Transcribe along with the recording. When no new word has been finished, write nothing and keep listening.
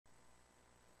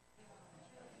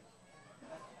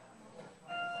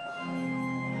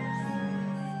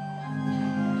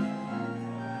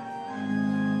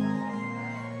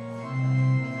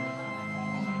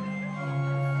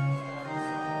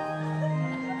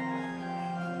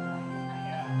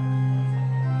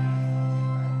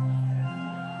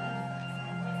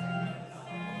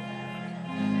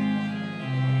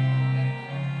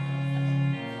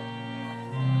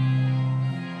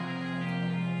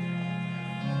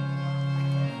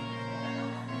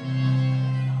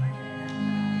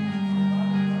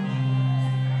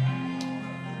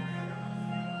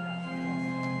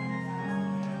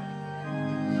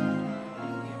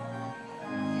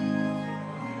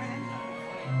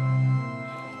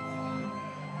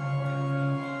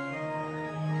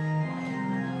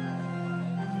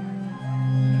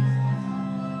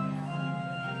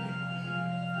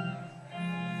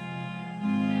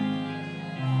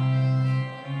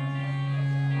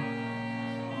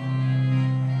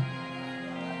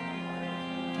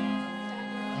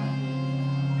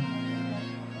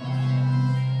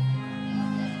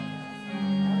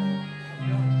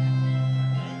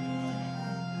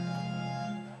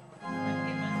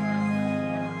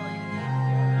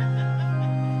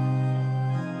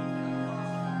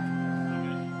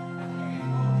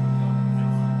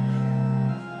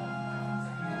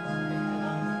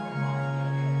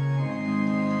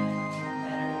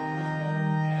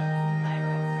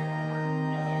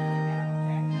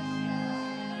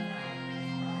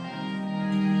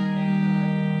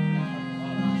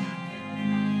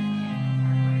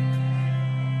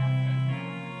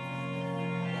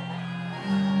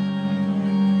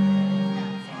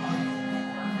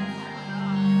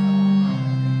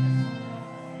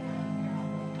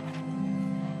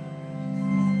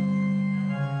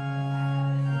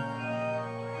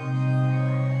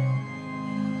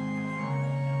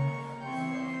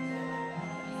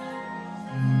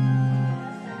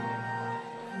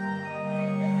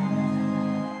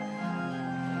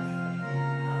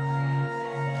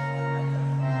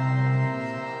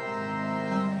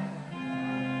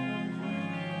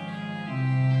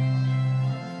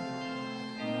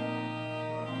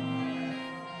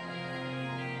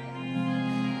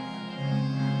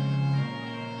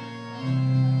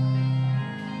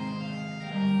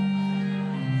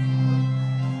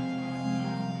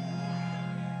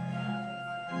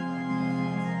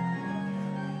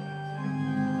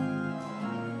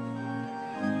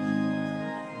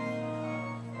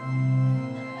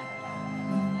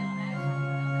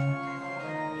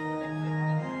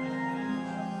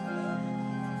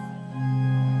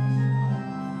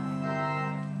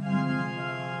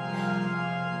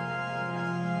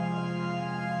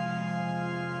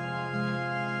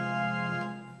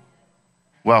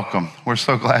welcome. We're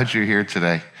so glad you're here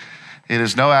today. It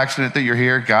is no accident that you're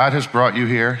here. God has brought you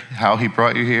here. How he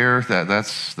brought you here,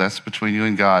 that's between you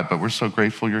and God, but we're so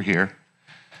grateful you're here.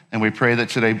 And we pray that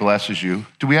today blesses you.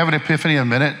 Do we have an epiphany in a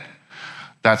minute?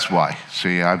 That's why.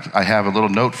 See, I have a little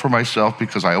note for myself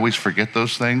because I always forget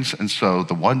those things. And so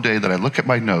the one day that I look at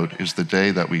my note is the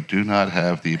day that we do not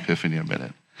have the epiphany in a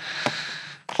minute.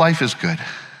 Life is good.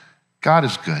 God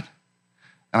is good.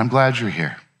 And I'm glad you're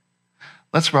here.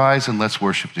 Let's rise and let's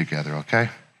worship together, okay?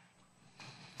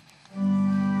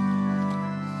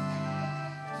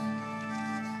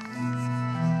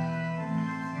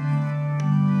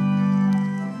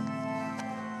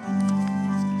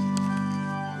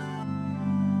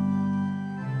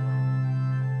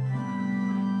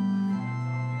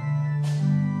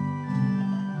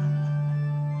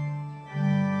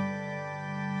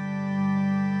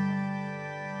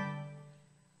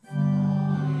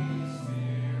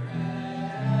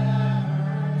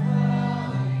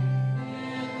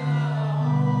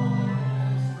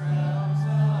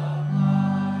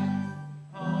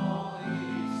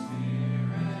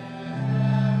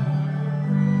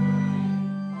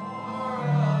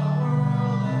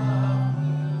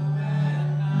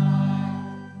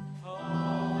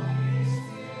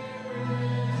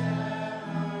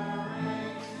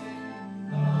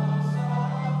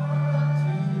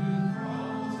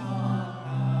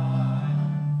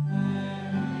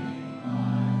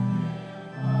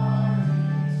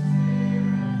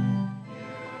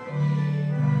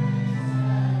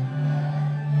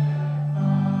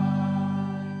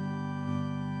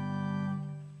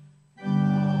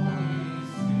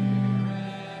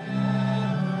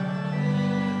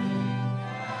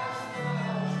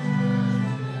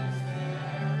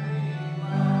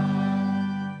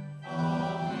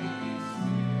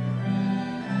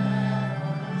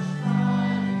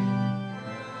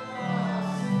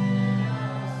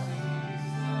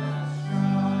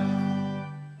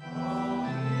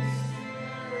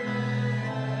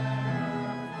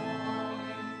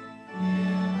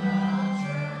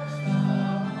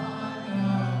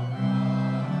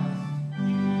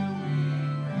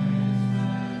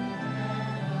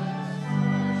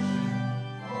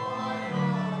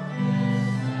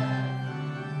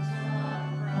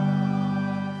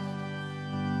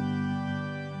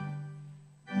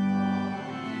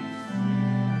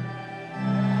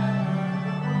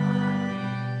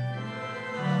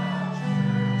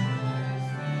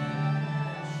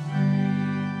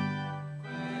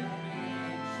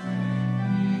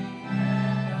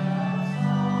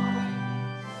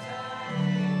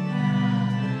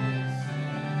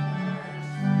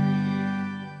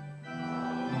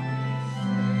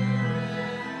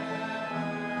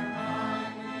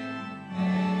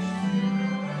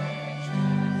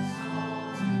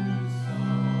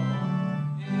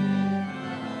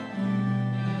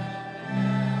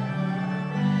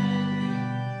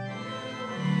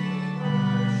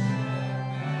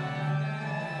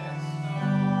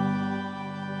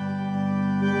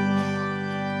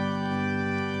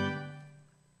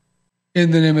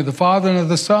 In the name of the Father, and of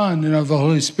the Son, and of the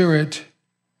Holy Spirit.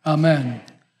 Amen.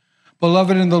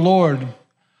 Beloved in the Lord,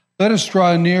 let us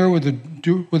draw near with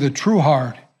a true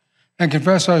heart and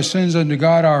confess our sins unto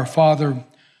God our Father,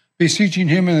 beseeching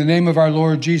him in the name of our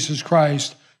Lord Jesus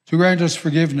Christ to grant us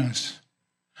forgiveness.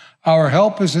 Our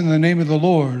help is in the name of the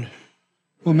Lord,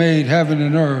 who made heaven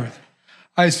and earth.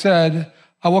 I said,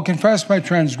 I will confess my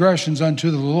transgressions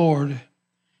unto the Lord,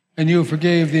 and you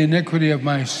forgave the iniquity of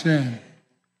my sin.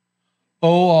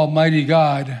 O Almighty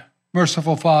God,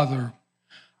 merciful Father,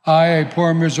 I, a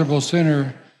poor miserable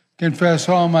sinner, confess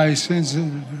all my sins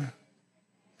and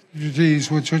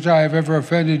iniquities which I have ever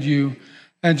offended you,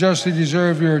 and justly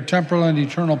deserve your temporal and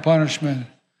eternal punishment.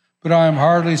 But I am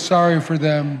heartily sorry for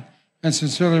them, and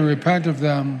sincerely repent of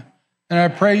them. And I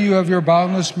pray you of your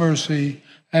boundless mercy,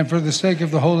 and for the sake of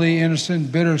the holy,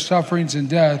 innocent, bitter sufferings and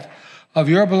death of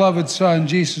your beloved Son,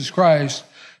 Jesus Christ,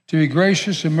 to be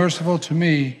gracious and merciful to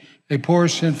me, a poor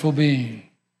sinful being.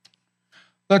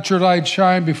 Let your light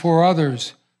shine before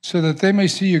others, so that they may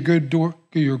see your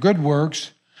good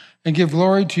works and give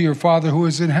glory to your Father who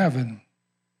is in heaven.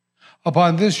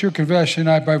 Upon this your confession,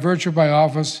 I, by virtue of my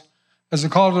office as a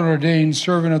called and ordained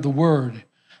servant of the Word,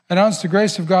 announce the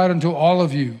grace of God unto all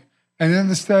of you, and in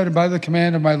the stead and by the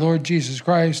command of my Lord Jesus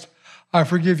Christ, I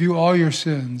forgive you all your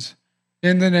sins,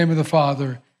 in the name of the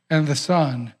Father, and of the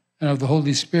Son, and of the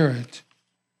Holy Spirit.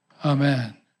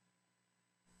 Amen.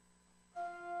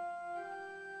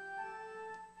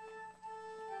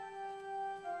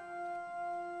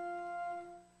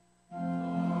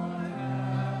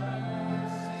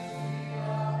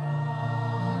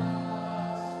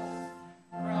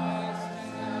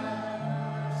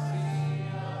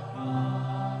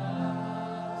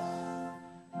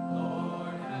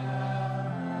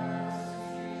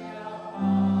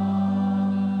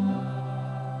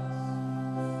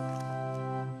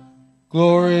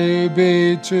 Glory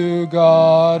be to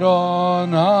God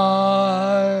on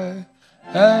high,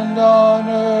 and on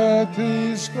earth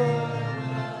peace good.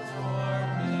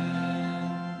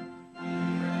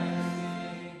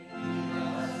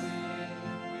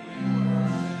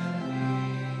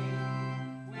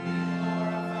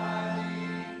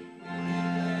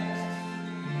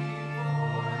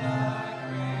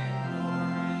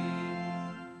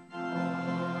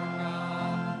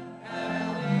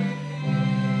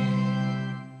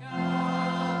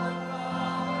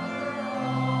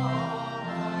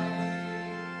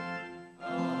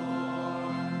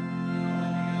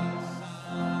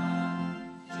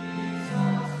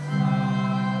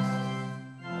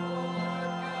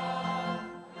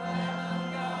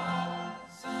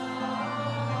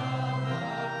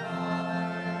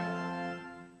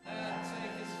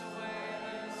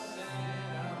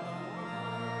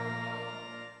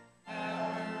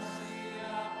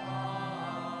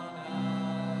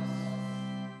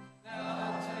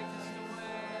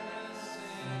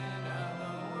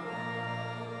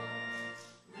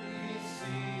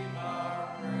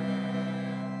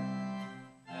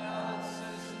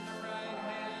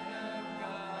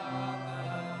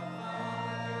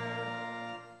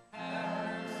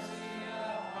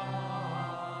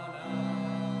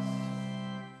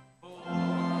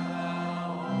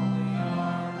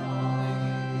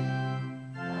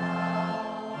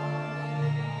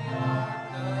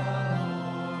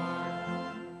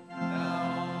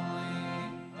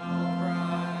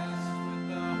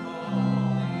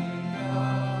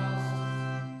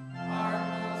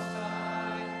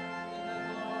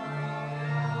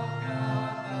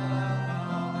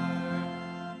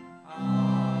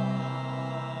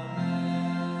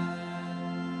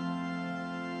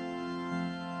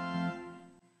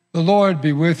 The Lord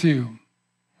be with you.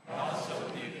 Also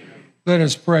with you. Let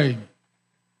us pray.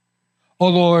 O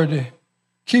Lord,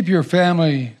 keep your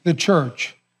family, the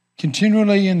church,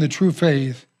 continually in the true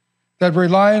faith, that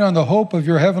relying on the hope of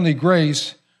your heavenly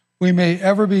grace, we may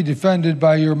ever be defended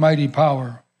by your mighty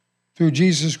power. Through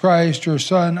Jesus Christ, your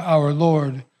Son, our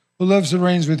Lord, who lives and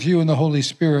reigns with you in the Holy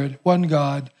Spirit, one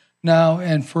God, now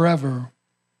and forever.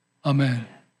 Amen.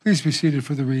 Please be seated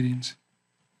for the readings.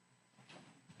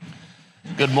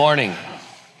 Good morning.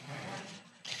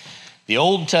 The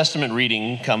Old Testament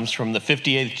reading comes from the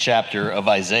 58th chapter of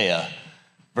Isaiah,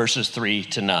 verses 3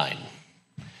 to 9.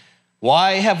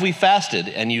 Why have we fasted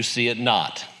and you see it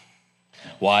not?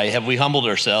 Why have we humbled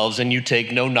ourselves and you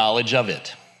take no knowledge of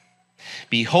it?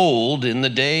 Behold, in the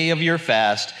day of your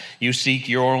fast, you seek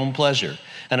your own pleasure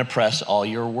and oppress all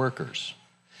your workers.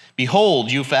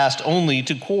 Behold, you fast only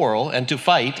to quarrel and to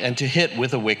fight and to hit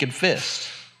with a wicked fist.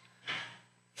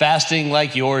 Fasting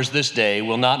like yours this day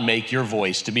will not make your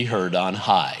voice to be heard on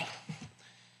high.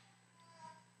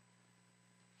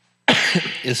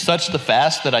 Is such the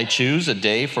fast that I choose, a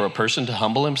day for a person to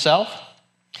humble himself?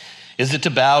 Is it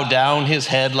to bow down his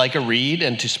head like a reed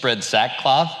and to spread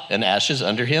sackcloth and ashes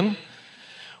under him?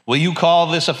 Will you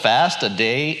call this a fast, a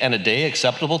day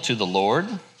acceptable to the Lord?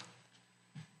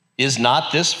 Is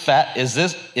not this the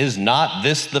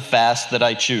fast that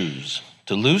I choose?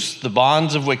 To loose the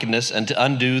bonds of wickedness and to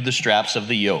undo the straps of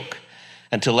the yoke,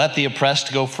 and to let the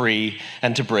oppressed go free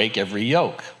and to break every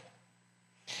yoke?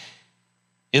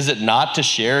 Is it not to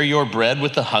share your bread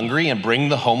with the hungry and bring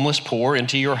the homeless poor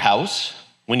into your house,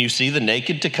 when you see the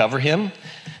naked to cover him,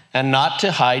 and not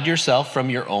to hide yourself from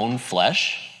your own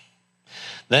flesh?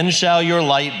 Then shall your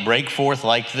light break forth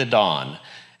like the dawn,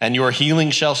 and your healing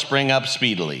shall spring up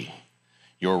speedily.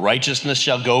 Your righteousness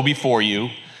shall go before you.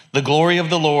 The glory of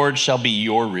the Lord shall be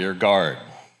your rear guard.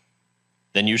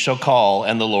 Then you shall call,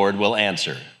 and the Lord will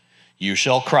answer. You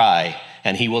shall cry,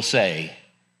 and he will say,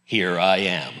 Here I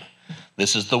am.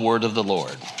 This is the word of the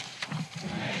Lord.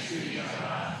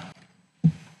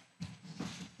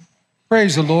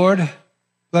 Praise the Lord.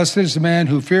 Blessed is the man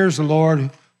who fears the Lord,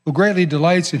 who greatly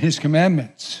delights in his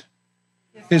commandments.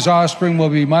 His offspring will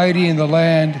be mighty in the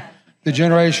land. The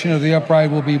generation of the upright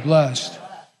will be blessed.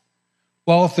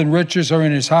 Wealth and riches are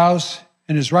in his house,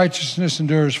 and his righteousness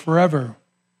endures forever.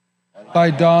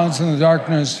 Light dawns in the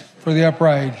darkness for the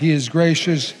upright. He is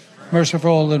gracious,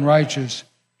 merciful, and righteous.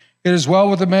 It is well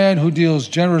with the man who deals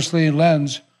generously and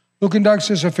lends, who conducts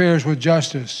his affairs with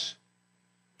justice.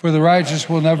 For the righteous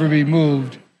will never be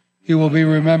moved. He will be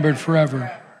remembered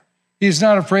forever. He is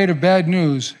not afraid of bad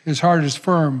news. His heart is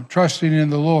firm, trusting in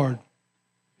the Lord.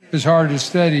 His heart is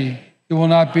steady. He will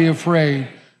not be afraid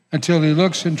until he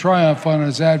looks in triumph on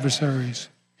his adversaries.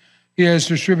 He has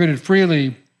distributed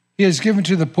freely. He has given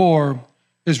to the poor.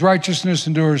 His righteousness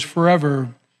endures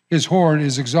forever. His horn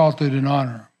is exalted in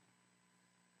honor.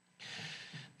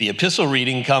 The epistle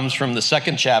reading comes from the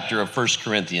second chapter of 1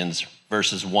 Corinthians,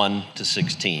 verses 1 to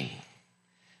 16.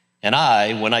 And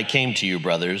I, when I came to you,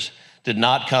 brothers, did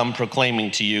not come proclaiming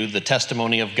to you the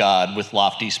testimony of God with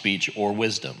lofty speech or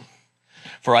wisdom.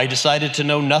 For I decided to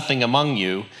know nothing among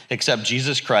you except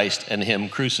Jesus Christ and him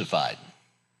crucified.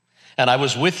 And I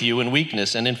was with you in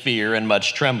weakness and in fear and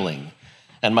much trembling.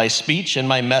 And my speech and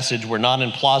my message were not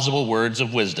in plausible words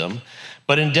of wisdom,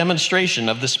 but in demonstration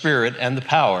of the Spirit and the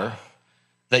power,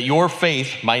 that your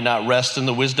faith might not rest in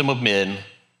the wisdom of men,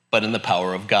 but in the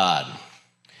power of God.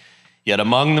 Yet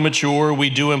among the mature we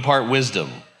do impart wisdom,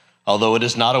 although it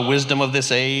is not a wisdom of this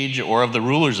age or of the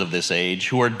rulers of this age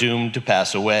who are doomed to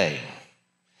pass away.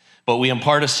 But we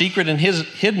impart a secret and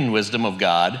hidden wisdom of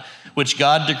God, which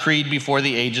God decreed before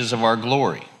the ages of our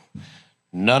glory.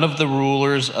 None of the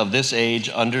rulers of this age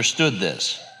understood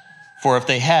this, for if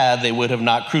they had, they would have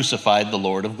not crucified the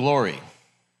Lord of glory.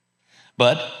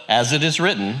 But as it is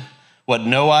written, what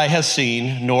no eye has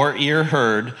seen, nor ear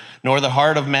heard, nor the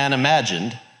heart of man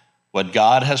imagined, what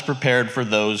God has prepared for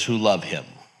those who love him.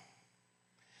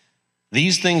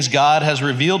 These things God has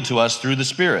revealed to us through the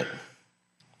Spirit.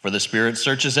 For the Spirit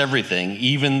searches everything,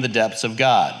 even the depths of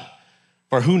God.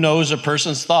 For who knows a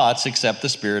person's thoughts except the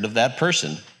spirit of that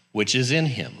person, which is in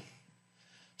him?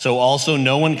 So also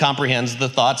no one comprehends the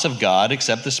thoughts of God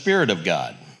except the Spirit of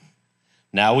God.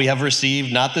 Now we have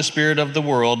received not the spirit of the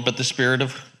world, but the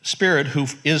Spirit who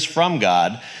is from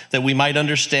God, that we might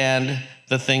understand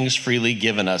the things freely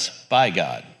given us by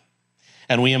God.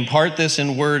 And we impart this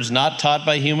in words not taught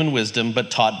by human wisdom, but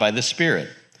taught by the Spirit,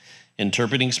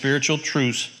 interpreting spiritual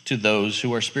truths to those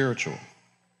who are spiritual.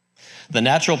 The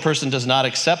natural person does not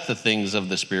accept the things of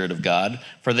the Spirit of God,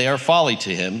 for they are folly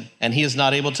to him, and he is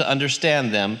not able to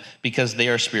understand them because they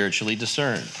are spiritually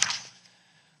discerned.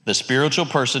 The spiritual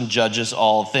person judges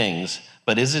all things,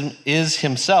 but is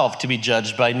himself to be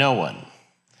judged by no one.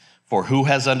 For who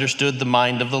has understood the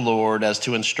mind of the Lord as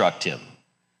to instruct him?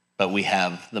 But we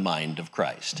have the mind of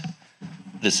Christ.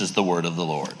 This is the word of the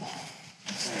Lord.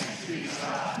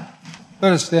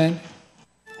 Let us stand.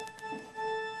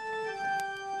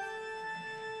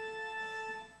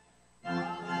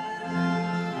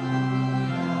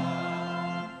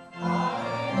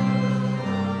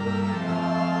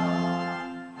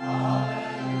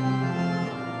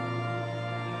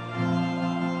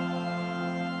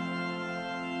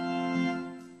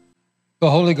 The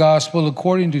Holy Gospel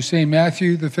according to St.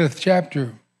 Matthew, the 5th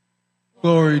chapter.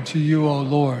 Glory to you, O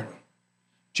Lord.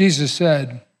 Jesus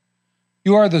said,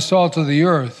 "You are the salt of the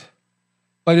earth,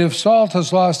 but if salt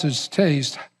has lost its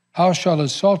taste, how shall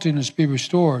its saltiness be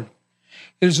restored?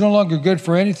 It is no longer good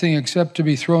for anything except to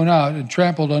be thrown out and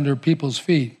trampled under people's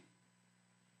feet.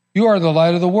 You are the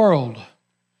light of the world.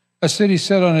 A city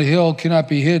set on a hill cannot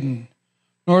be hidden,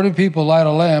 nor do people light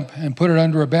a lamp and put it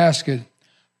under a basket,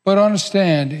 but on a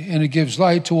stand, and it gives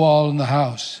light to all in the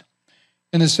house.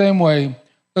 In the same way,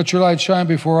 let your light shine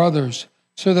before others,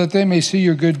 so that they may see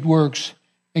your good works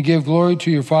and give glory to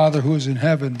your Father who is in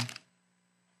heaven.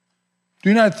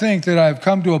 Do not think that I have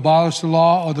come to abolish the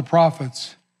law or the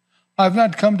prophets. I have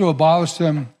not come to abolish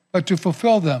them, but to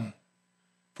fulfill them.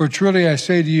 For truly I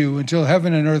say to you, until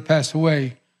heaven and earth pass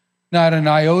away, not an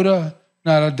iota,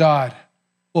 not a dot,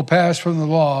 will pass from the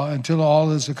law until all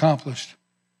is accomplished.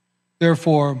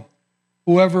 Therefore,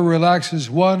 whoever relaxes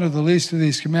one of the least of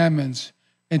these commandments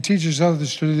and teaches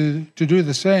others to do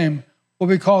the same will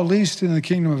be called least in the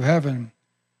kingdom of heaven.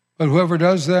 But whoever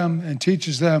does them and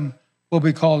teaches them will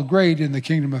be called great in the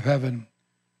kingdom of heaven.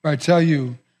 For I tell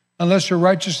you, unless your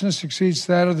righteousness exceeds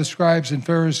that of the scribes and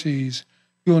Pharisees,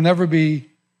 you will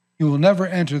never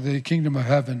enter the kingdom of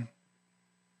heaven."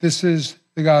 This is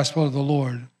the gospel of the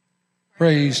Lord.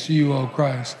 Praise to you, O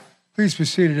Christ. Please be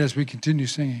seated as we continue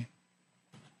singing.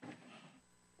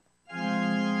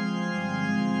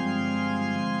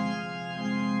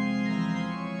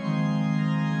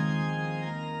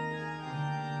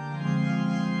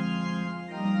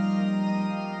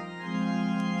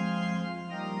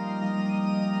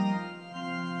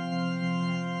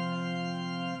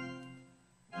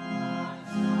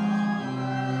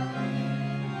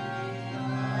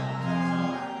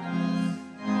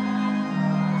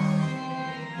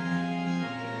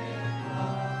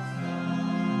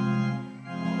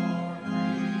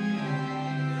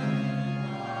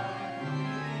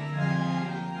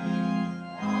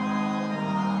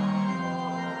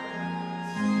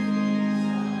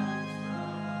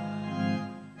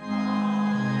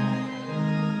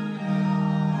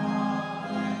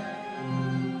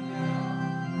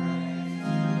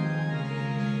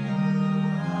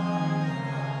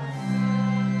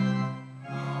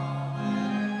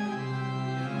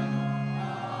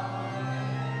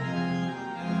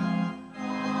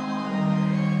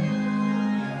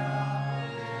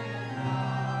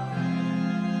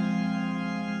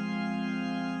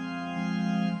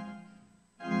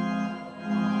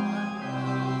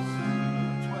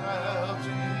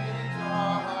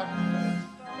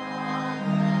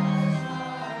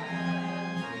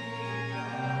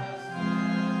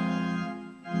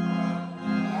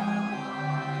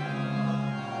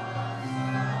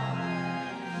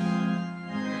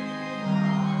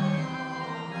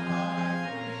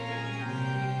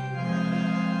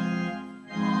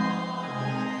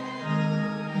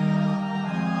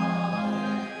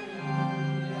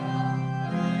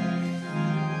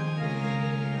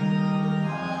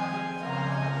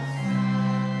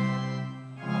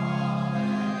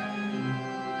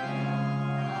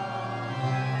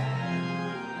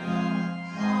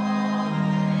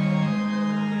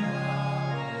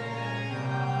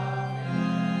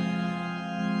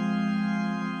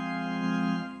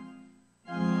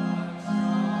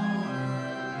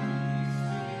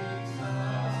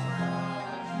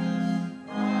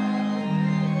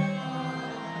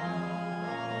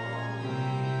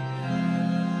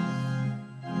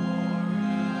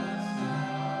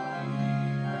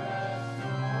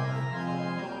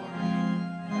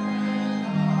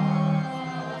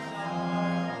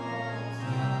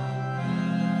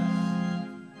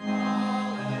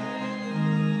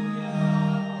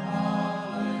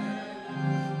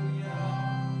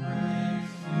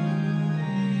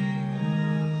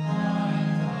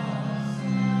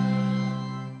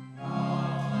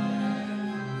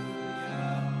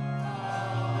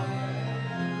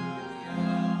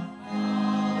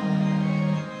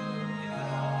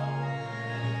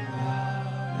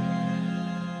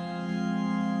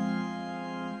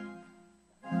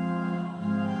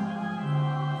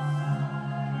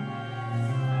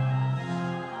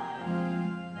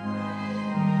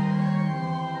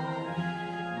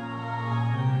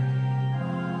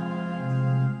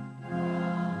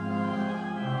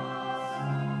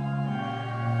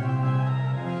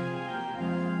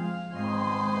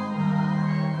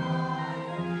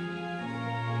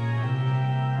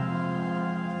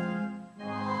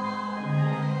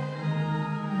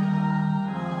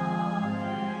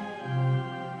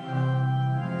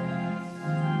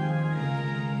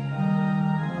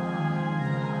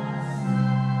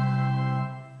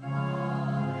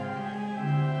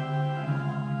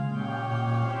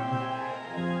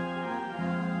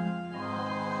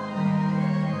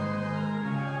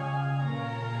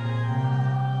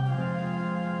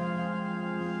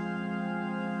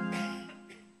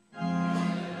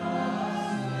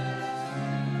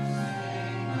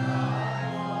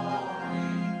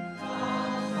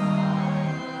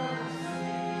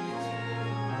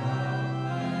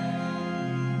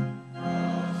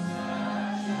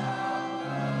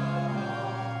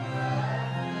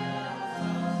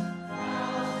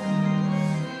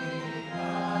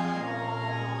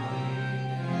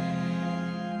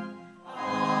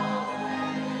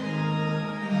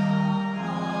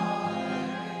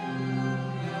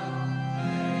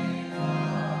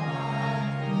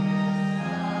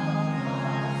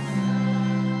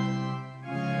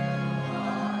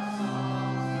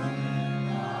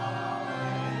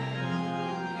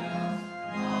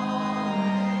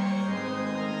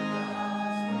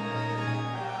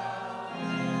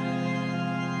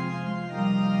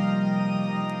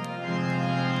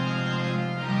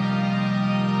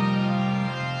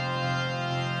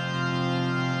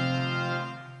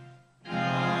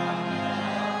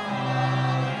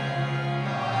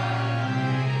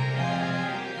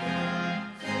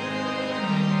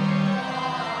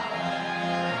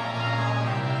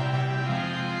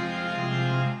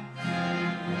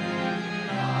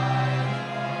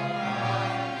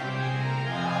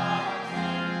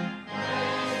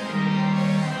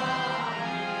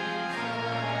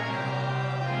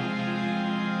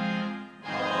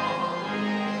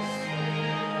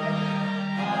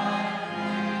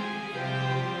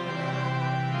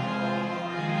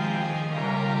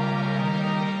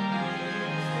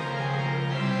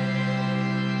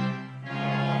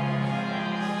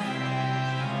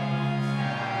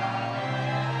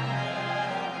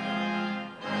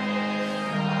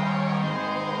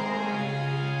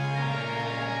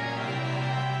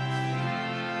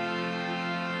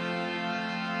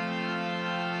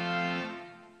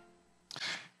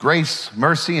 Grace,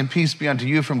 mercy, and peace be unto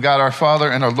you from God our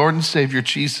Father and our Lord and Savior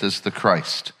Jesus the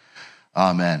Christ.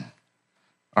 Amen.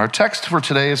 Our text for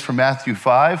today is from Matthew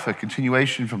 5, a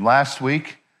continuation from last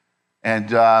week. And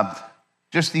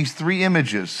just these three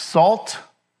images: salt,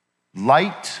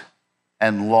 light,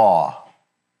 and law.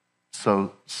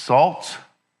 So salt,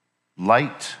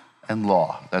 light, and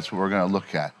law. That's what we're going to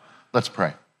look at. Let's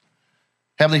pray.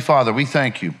 Heavenly Father, we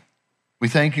thank you. We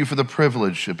thank you for the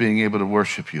privilege of being able to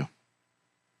worship you.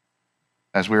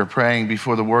 As we were praying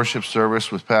before the worship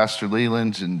service with Pastor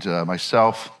Leland and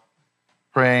myself,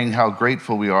 praying how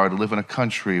grateful we are to live in a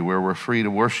country where we're free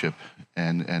to worship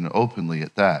and openly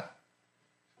at that.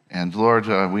 And Lord,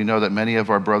 we know that many of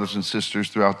our brothers and sisters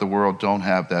throughout the world don't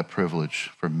have that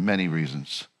privilege for many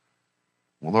reasons.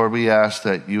 Well, Lord, we ask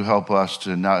that you help us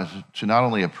to not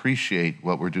only appreciate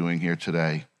what we're doing here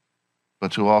today,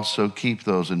 but to also keep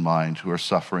those in mind who are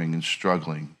suffering and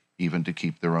struggling, even to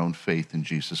keep their own faith in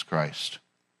Jesus Christ.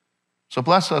 So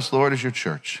bless us, Lord, as your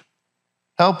church.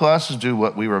 Help us to do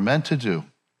what we were meant to do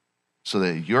so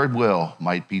that your will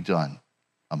might be done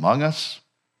among us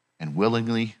and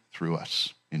willingly through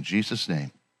us. In Jesus'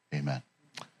 name, amen.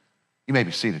 You may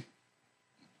be seated.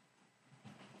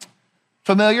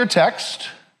 Familiar text,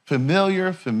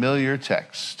 familiar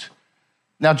text.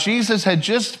 Now, Jesus had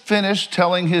just finished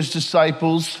telling his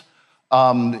disciples,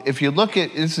 if you look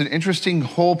at, it's an interesting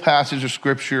whole passage of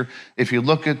scripture. If you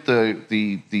look at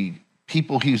the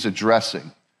people he's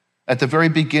addressing, at the very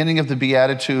beginning of the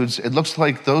Beatitudes, it looks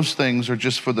like those things are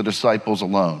just for the disciples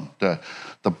alone.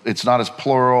 It's not as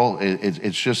plural,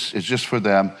 it's just for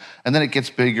them. And then it gets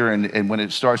bigger, and when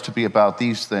it starts to be about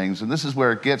these things, and this is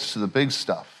where it gets to the big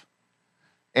stuff.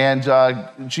 And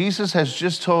Jesus has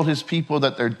just told his people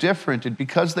that they're different, and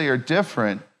because they are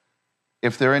different,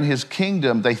 if they're in his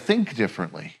kingdom, they think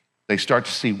differently. They start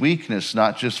to see weakness,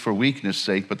 not just for weakness'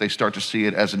 sake, but they start to see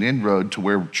it as an inroad to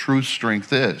where true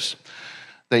strength is.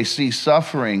 They see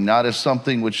suffering not as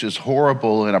something which is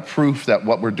horrible and a proof that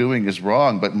what we're doing is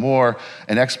wrong, but more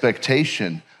an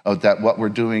expectation of that what we're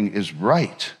doing is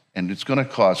right, and it's going to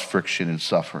cause friction and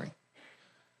suffering.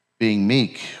 Being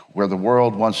meek, where the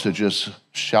world wants to just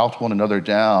shout one another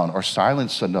down or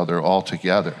silence another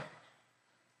altogether.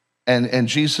 And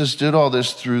Jesus did all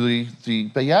this through the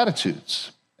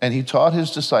Beatitudes. And he taught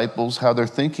his disciples how their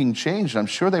thinking changed. I'm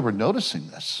sure they were noticing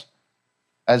this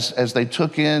as they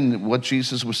took in what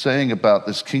Jesus was saying about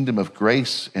this kingdom of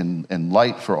grace and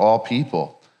light for all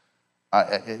people.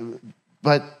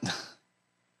 But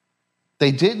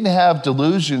they didn't have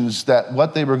delusions that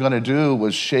what they were going to do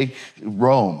was shake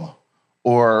Rome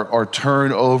or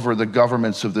turn over the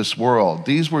governments of this world.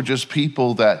 These were just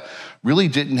people that really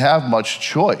didn't have much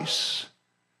choice.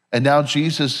 And now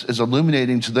Jesus is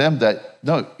illuminating to them that,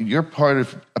 no, you're part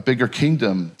of a bigger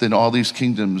kingdom than all these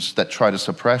kingdoms that try to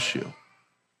suppress you.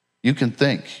 You can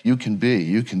think, you can be,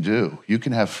 you can do, you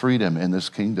can have freedom in this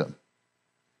kingdom.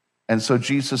 And so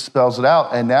Jesus spells it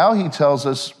out. And now he tells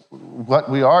us what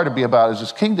we are to be about as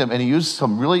his kingdom. And he used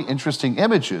some really interesting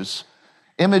images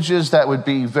that would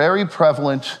be very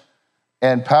prevalent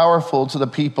and powerful to the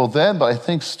people then, but I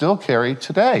think still carry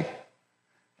today.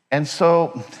 And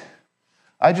so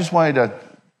I just wanted to,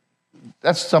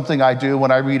 that's something I do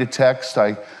when I read a text.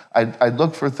 I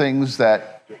look for things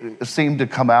that seem to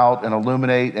come out and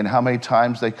illuminate and how many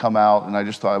times they come out, and I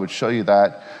just thought I would show you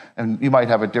that. And you might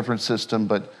have a different system,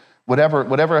 but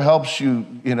whatever helps you,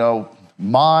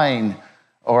 mine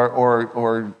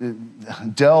or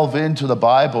delve into the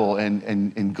Bible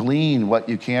and glean what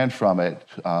you can from it.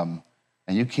 And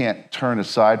you can't turn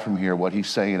aside from here what he's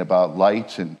saying about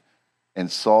light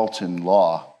and salt and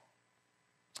law.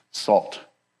 Salt.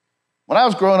 When I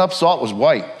was growing up, salt was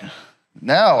white.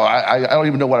 Now, I don't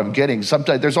even know what I'm getting.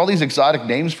 Sometimes there's all these exotic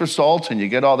names for salt, and you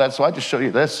get all that, so I just show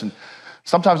you this. And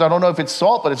sometimes I don't know if it's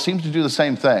salt, but it seems to do the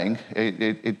same thing.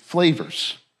 It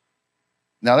flavors.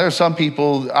 Now, there are some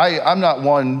people, I'm not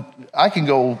one, I can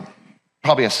go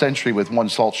probably a century with one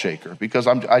salt shaker because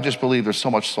I just believe there's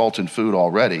so much salt in food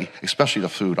already, especially the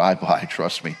food I buy,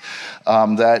 trust me,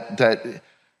 that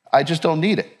I just don't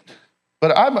need it.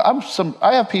 But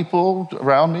I have people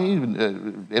around me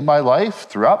in my life,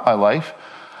 throughout my life,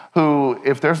 who,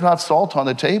 if there's not salt on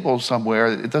the table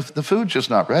somewhere, the food's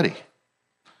just not ready.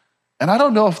 And I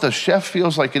don't know if the chef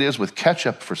feels like it is with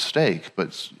ketchup for steak,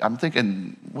 but I'm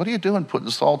thinking, what are you doing putting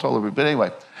salt all over it? But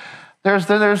anyway,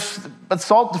 but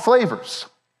salt flavors.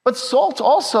 But salt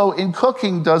also in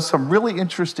cooking does some really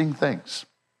interesting things.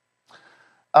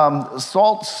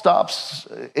 Salt stops,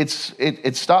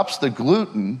 it stops the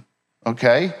gluten,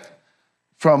 okay,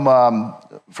 from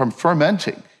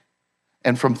fermenting.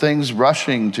 and from things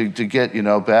rushing to get,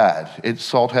 bad.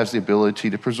 Salt has the ability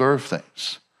to preserve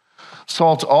things.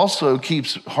 Salt also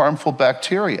keeps harmful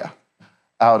bacteria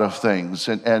out of things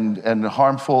and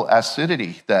harmful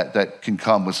acidity that can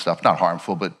come with stuff. Not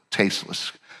harmful, but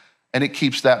tasteless. And it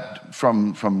keeps that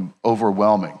from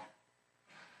overwhelming.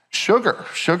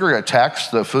 Sugar attacks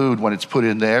the food when it's put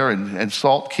in there, and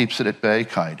salt keeps it at bay,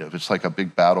 kind of. It's like a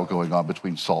big battle going on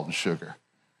between salt and sugar.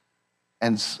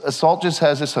 And salt just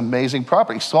has this amazing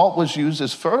property. Salt was used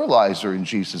as fertilizer in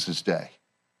Jesus' day.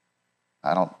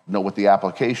 I don't know what the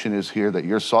application is here that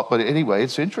you're salt, but anyway,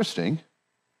 it's interesting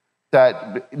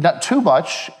that not too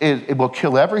much, it will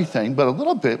kill everything, but a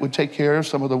little bit would take care of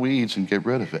some of the weeds and get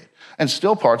rid of it. And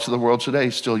still parts of the world today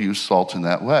still use salt in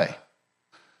that way.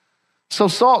 So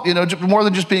salt, more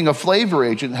than just being a flavor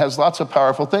agent, has lots of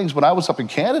powerful things. When I was up in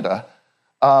Canada,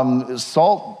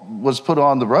 salt was put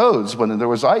on the roads when there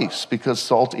was ice because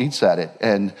salt eats at it.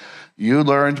 And you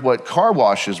learned what car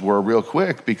washes were real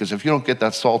quick, because if you don't get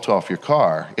that salt off your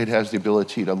car, it has the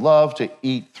ability to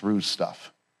eat through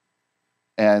stuff.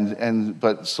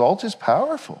 But salt is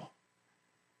powerful.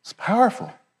 It's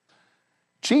powerful.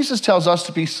 Jesus tells us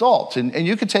to be salt, and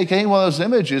you can take any one of those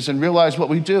images and realize what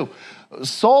we do.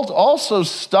 Salt also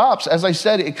stops, as I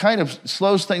said, it kind of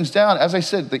slows things down. As I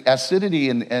said, the acidity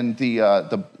and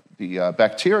the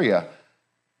bacteria.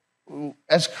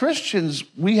 As Christians,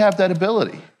 we have that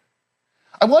ability.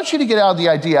 I want you to get out of the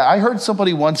idea. I heard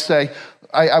somebody once say,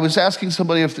 I was asking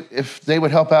somebody if they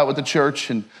would help out with the church,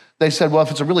 and they said, well,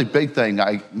 if it's a really big thing,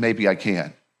 maybe I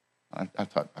can. I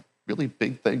thought, a really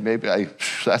big thing?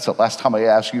 That's the last time I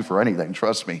asked you for anything,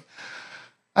 trust me.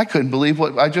 I couldn't believe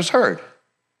what I just heard.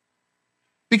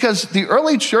 Because the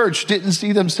early church didn't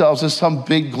see themselves as some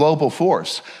big global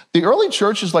force. The early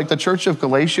churches, like the church of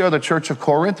Galatia, or the church of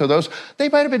Corinth, or they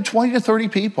might have been 20 to 30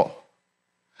 people.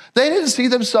 They didn't see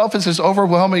themselves as this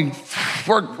overwhelming,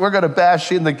 we're going to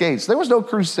bash in the gates. There was no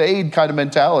crusade kind of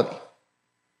mentality.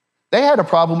 They had a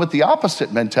problem with the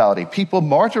opposite mentality, people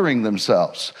martyring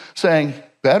themselves, saying,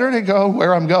 better to go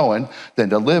where I'm going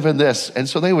than to live in this. And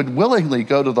so they would willingly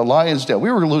go to the lion's den. We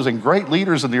were losing great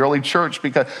leaders in the early church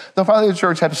because the father of the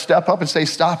church had to step up and say,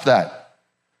 stop that.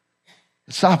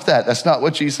 Stop that. That's not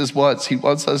what Jesus wants. He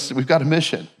wants us, we've got a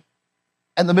mission.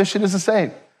 And the mission is the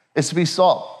same. It's to be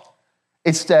salt.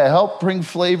 It's to help bring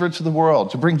flavor to the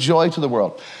world, to bring joy to the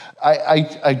world.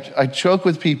 I joke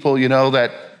with people,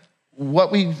 that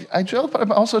I joke, but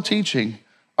I'm also teaching.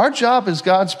 Our job as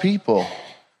God's people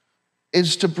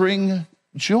is to bring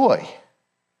joy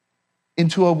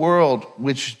into a world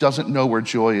which doesn't know where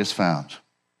joy is found,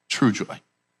 true joy.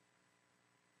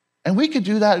 And we could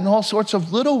do that in all sorts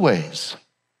of little ways.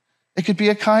 It could be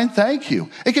a kind thank you.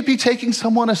 It could be taking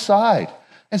someone aside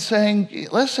and saying,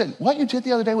 listen, what you did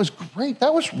the other day was great.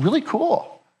 That was really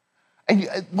cool. And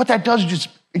what that does is just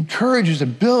encourages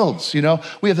and builds. We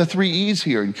have the 3 E's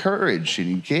here: encourage and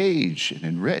engage and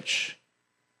enrich.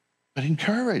 But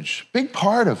encourage, big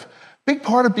part of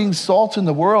being salt in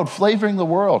the world, flavoring the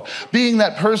world, being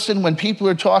that person when people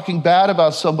are talking bad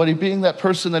about somebody, being that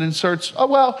person that inserts, oh,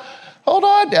 well, hold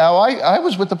on now. I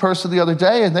was with the person the other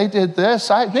day and they did this.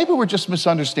 Maybe we're just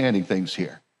misunderstanding things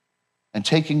here. And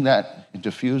taking that and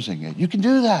diffusing it. You can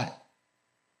do that.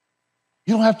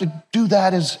 You don't have to do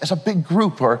that as a big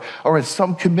group or as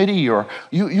some committee, or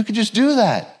you can just do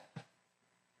that.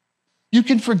 You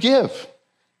can forgive.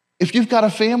 If you've got a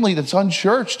family that's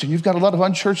unchurched and you've got a lot of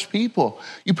unchurched people,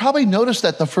 you probably notice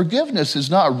that the forgiveness is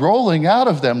not rolling out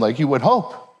of them like you would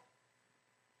hope.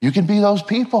 You can be those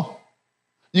people.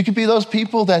 You can be those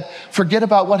people that forget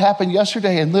about what happened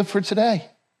yesterday and live for today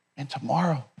and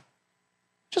tomorrow.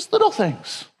 Just little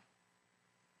things.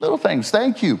 Little things.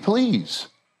 Thank you, please.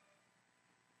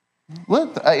 To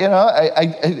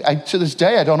this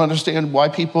day, I don't understand why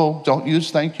people don't use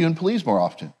thank you and please more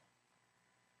often.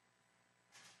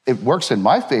 It works in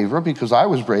my favor because I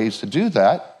was raised to do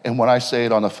that. And when I say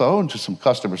it on the phone to some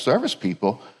customer service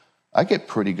people, I get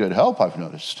pretty good help, I've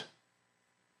noticed.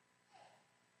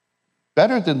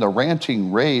 Better than the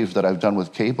ranting rave that I've done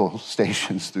with cable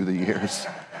stations through the years.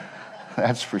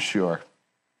 That's for sure.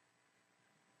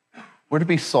 We're to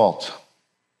be salt.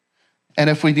 And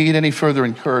if we need any further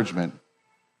encouragement,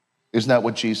 isn't that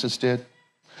what Jesus did?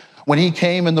 When he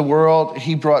came in the world,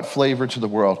 he brought flavor to the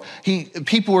world.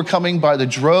 People were coming by the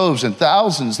droves and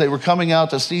thousands. They were coming out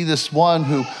to see this one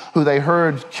who they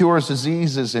heard cures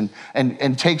diseases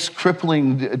and takes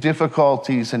crippling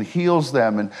difficulties and heals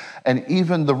them. And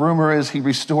even the rumor is he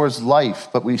restores life,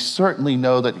 but we certainly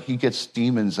know that he gets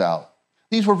demons out.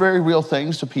 These were very real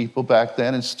things to people back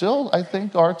then and still, I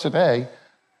think, are today.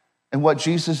 And what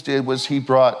Jesus did was he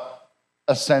brought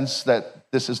a sense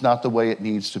that this is not the way it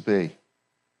needs to be.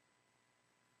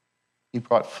 He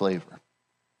brought flavor.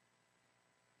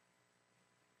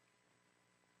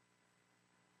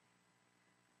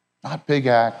 Not big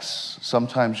acts,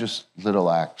 sometimes just little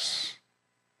acts,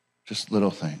 just little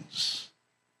things.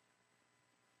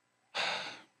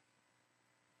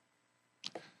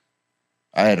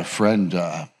 I had a friend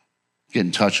get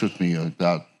in touch with me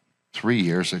about 3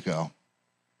 years ago,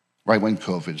 right when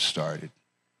COVID started.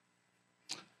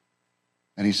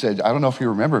 And he said, I don't know if you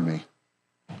remember me.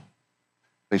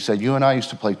 They said, you and I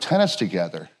used to play tennis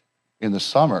together in the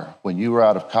summer when you were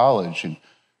out of college and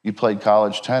you played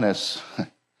college tennis.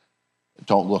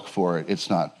 Don't look for it. It's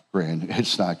not grand.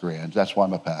 It's not grand. That's why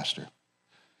I'm a pastor.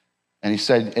 And he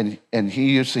said, and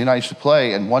he and I used to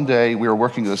play, and one day we were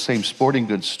working at the same sporting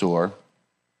goods store,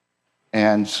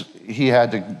 and he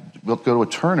had to go to a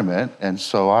tournament, and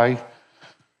so I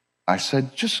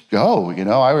said, just go. You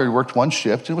know, I already worked one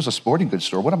shift. It was a sporting goods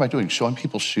store. What am I doing? Showing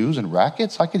people shoes and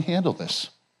rackets? I can handle this.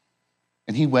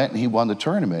 And he went and he won the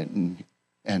tournament,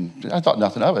 and I thought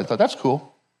nothing of it. I thought, that's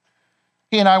cool.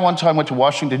 He and I one time went to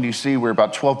Washington, D.C. We were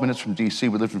about 12 minutes from D.C.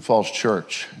 We lived in Falls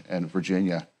Church in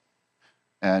Virginia.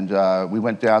 And we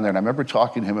went down there, and I remember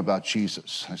talking to him about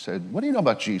Jesus. I said, what do you know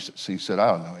about Jesus? He said, I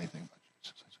don't know anything about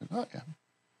Jesus. I said, oh, yeah.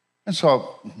 And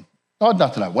so, thought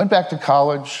nothing. I went back to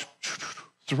college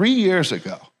 3 years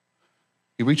ago.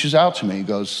 He reaches out to me. He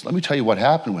goes, let me tell you what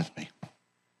happened with me.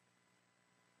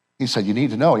 He said, you need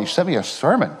to know. And he sent me a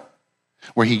sermon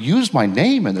where he used my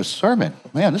name in this sermon.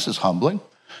 Man, this is humbling.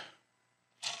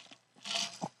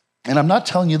 And I'm not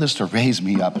telling you this to raise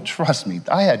me up, but trust me,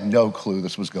 I had no clue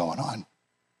this was going on.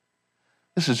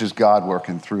 This is just God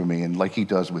working through me, and like he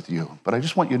does with you. But I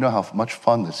just want you to know how much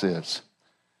fun this is.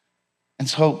 And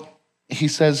so he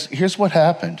says, here's what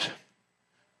happened.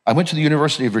 I went to the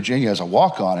University of Virginia as a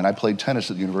walk-on, and I played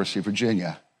tennis at the University of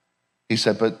Virginia. He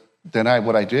said, but then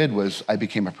what I did was I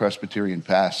became a Presbyterian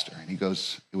pastor. And he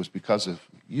goes, it was because of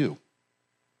you.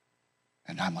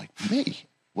 And I'm like, me?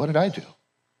 What did I do?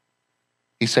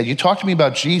 He said, you talked to me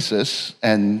about Jesus,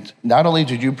 and not only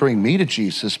did you bring me to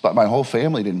Jesus, but my whole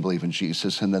family didn't believe in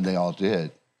Jesus, and then they all did.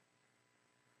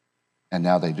 And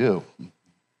now they do.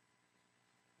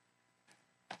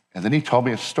 And then he told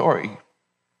me a story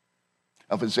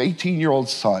of his 18-year-old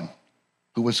son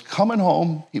who was coming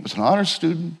home. He was an honor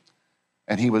student,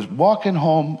 and he was walking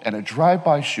home, and a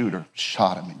drive-by shooter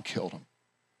shot him and killed him.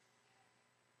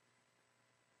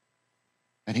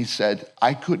 And he said,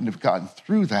 I couldn't have gotten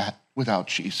through that without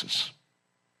Jesus.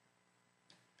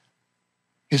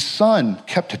 His son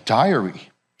kept a diary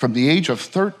from the age of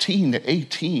 13 to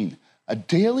 18, a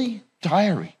daily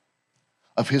diary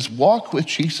of his walk with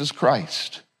Jesus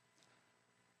Christ.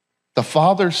 The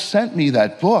father sent me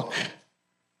that book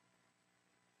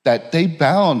that they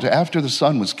bound after the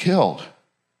son was killed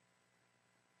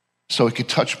so it could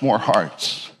touch more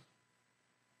hearts.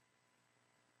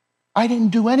 I didn't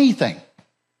do anything.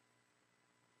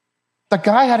 The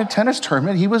guy had a tennis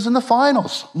tournament. He was in the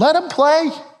finals. Let him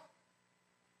play.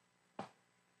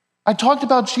 I talked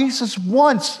about Jesus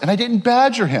once, and I didn't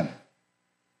badger him.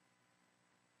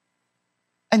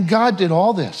 And God did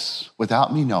all this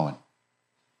without me knowing.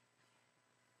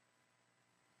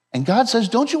 And God says,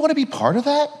 don't you want to be part of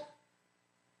that?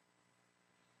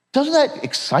 Doesn't that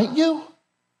excite you?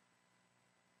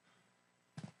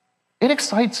 It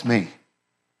excites me.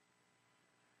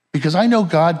 Because I know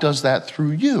God does that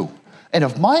through you. And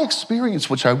of my experience,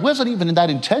 which I wasn't even that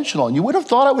intentional, and you would have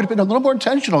thought I would have been a little more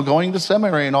intentional going to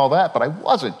seminary and all that, but I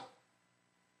wasn't.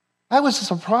 I was as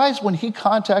surprised when he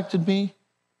contacted me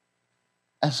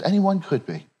as anyone could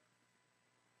be.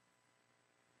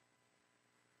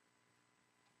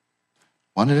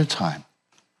 One at a time.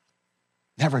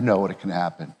 Never know what can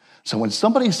happen. So when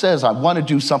somebody says, I want to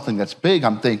do something that's big,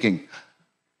 I'm thinking,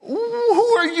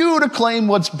 who are you to claim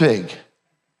what's big?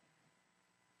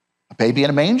 A baby in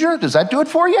a manger? Does that do it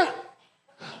for you?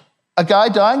 A guy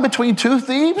dying between two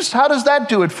thieves? How does that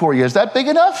do it for you? Is that big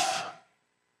enough?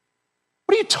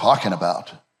 What are you talking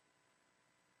about?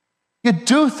 You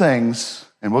do things,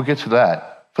 and we'll get to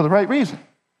that, for the right reason.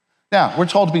 Now, we're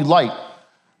told to be light.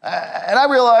 And I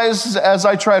realize as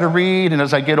I try to read and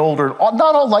as I get older, not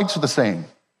all lights are the same.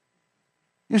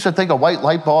 You used to think a white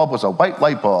light bulb was a white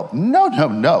light bulb. No, no,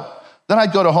 no. Then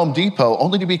I'd go to Home Depot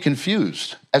only to be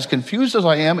confused as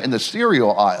I am in the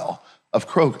cereal aisle of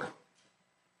Kroger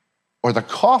or the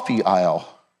coffee aisle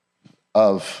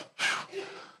of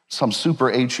some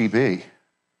super HEB.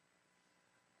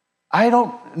 I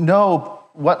don't know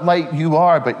what light you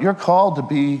are, but you're called to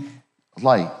be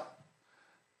light.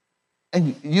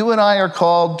 And you and I are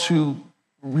called to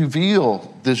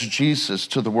reveal this Jesus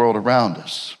to the world around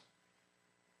us.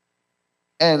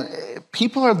 And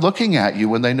people are looking at you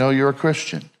when they know you're a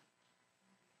Christian.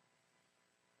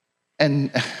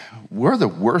 And we're the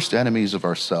worst enemies of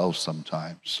ourselves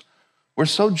sometimes. We're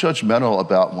so judgmental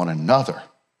about one another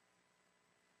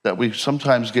that we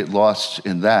sometimes get lost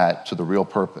in that to the real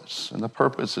purpose. And the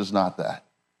purpose is not that.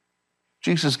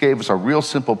 Jesus gave us a real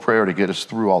simple prayer to get us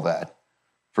through all that.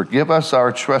 Forgive us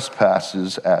our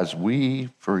trespasses as we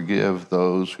forgive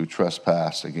those who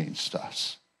trespass against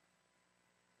us.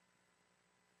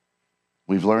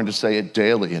 We've learned to say it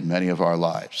daily in many of our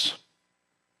lives.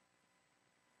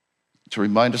 To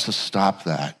remind us to stop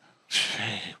that. Gee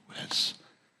whiz.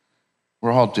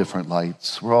 We're all different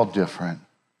lights. We're all different.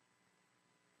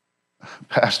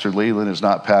 Pastor Leland is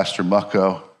not Pastor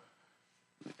Mucko.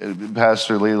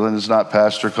 Pastor Leland is not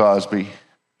Pastor Cosby.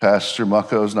 Pastor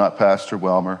Mucko is not Pastor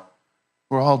Welmer.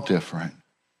 We're all different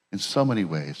in so many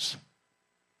ways,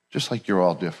 just like you're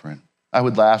all different. I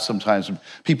would laugh sometimes when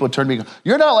people would turn to me and go,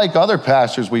 "You're not like other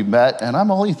pastors we've met." And I'm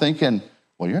only thinking,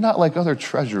 well, you're not like other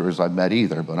treasurers I've met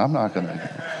either, but I'm not going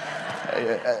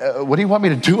to. What do you want me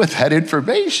to do with that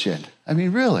information? I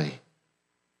mean, really,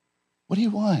 what do you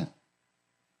want?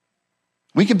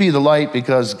 We can be the light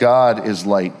because God is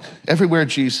light. Everywhere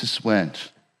Jesus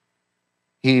went,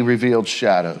 he revealed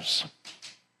shadows,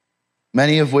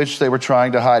 many of which they were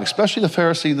trying to hide, especially the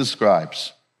Pharisees and the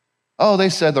scribes. Oh, they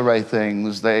said the right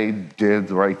things, they did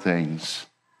the right things,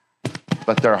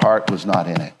 but their heart was not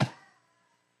in it.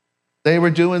 They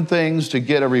were doing things to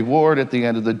get a reward at the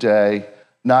end of the day,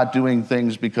 not doing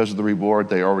things because of the reward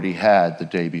they already had the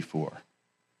day before.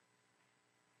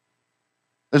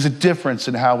 There's a difference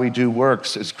in how we do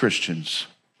works as Christians.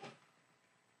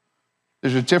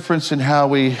 There's a difference in how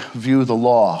we view the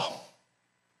law.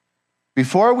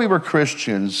 Before we were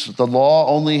Christians, the law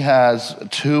only has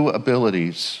two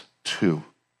abilities. Two.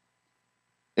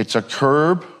 It's a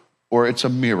curb or it's a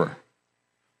mirror.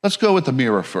 Let's go with the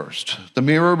mirror first. The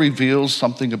mirror reveals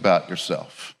something about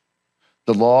yourself.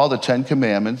 The law, the 10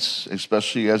 Commandments,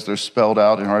 especially as they're spelled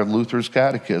out in our Luther's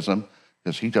Catechism,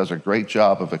 because he does a great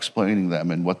job of explaining them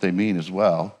and what they mean as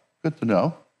well. Good to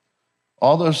know.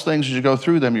 All those things, as you go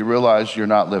through them, you realize you're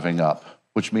not living up,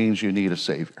 which means you need a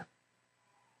Savior.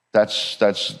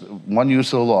 That's one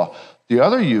use of the law. The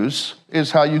other use is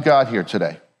how you got here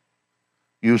today.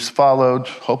 You followed,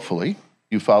 hopefully,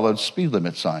 you followed speed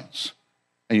limit signs,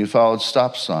 and you followed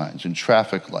stop signs and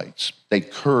traffic lights. They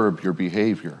curb your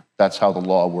behavior. That's how the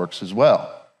law works as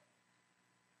well.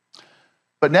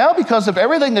 But now, because of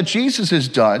everything that Jesus has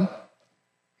done,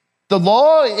 the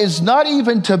law is not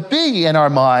even to be in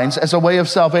our minds as a way of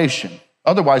salvation.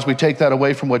 Otherwise, we take that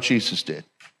away from what Jesus did.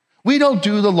 We don't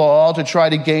do the law to try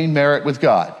to gain merit with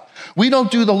God. We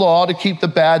don't do the law to keep the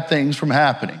bad things from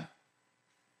happening.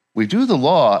 We do the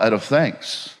law out of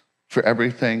thanks for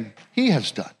everything he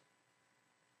has done.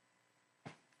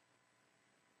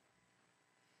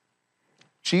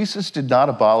 Jesus did not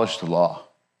abolish the law.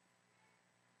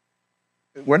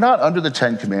 We're not under the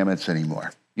 10 Commandments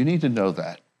anymore. You need to know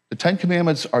that. The 10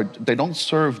 Commandments they don't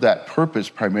serve that purpose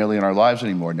primarily in our lives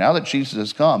anymore. Now that Jesus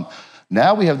has come,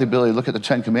 now we have the ability to look at the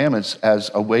 10 Commandments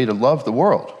as a way to love the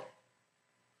world.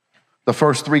 The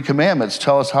first 3 commandments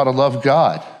tell us how to love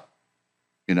God.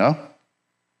 You know?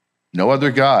 No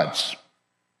other gods.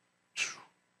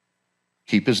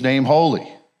 Keep his name holy.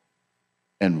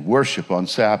 And worship on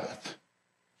Sabbath.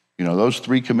 You know, those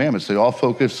 3 commandments, they all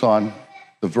focus on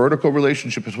the vertical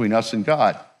relationship between us and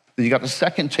God. Then you got the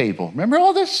second table. Remember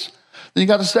all this? Then you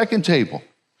got the second table.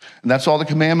 And that's all the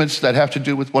commandments that have to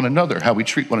do with one another, how we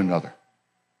treat one another,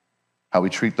 how we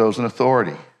treat those in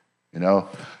authority, you know,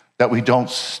 that we don't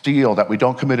steal, that we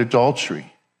don't commit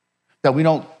adultery, that we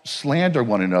don't slander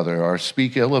one another or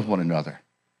speak ill of one another.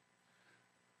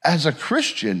 As a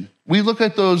Christian, we look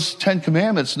at those 10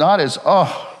 commandments not as,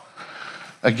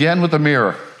 again with a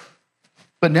mirror.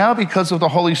 But now, because of the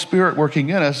Holy Spirit working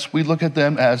in us, we look at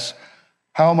them as,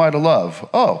 how am I to love?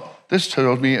 Oh, this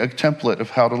told me a template of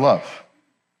how to love.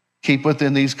 Keep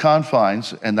within these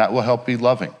confines, and that will help me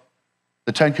loving.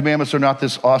 The 10 Commandments are not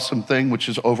this awesome thing which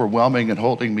is overwhelming and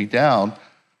holding me down,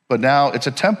 but now it's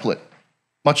a template,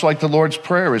 much like the Lord's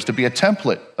Prayer is to be a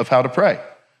template of how to pray.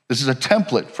 This is a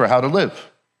template for how to live.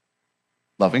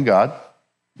 Loving God,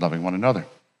 loving one another.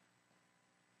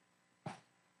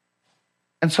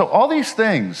 And so all these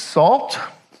things, salt,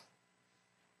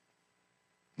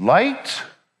 light,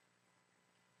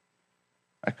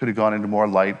 I could have gone into more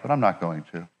light, but I'm not going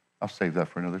to. I'll save that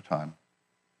for another time.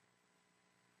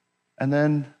 And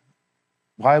then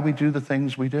why we do the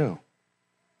things we do.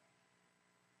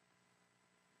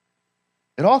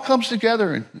 It all comes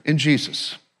together in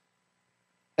Jesus.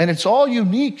 And it's all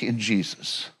unique in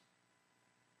Jesus.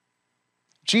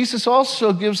 Jesus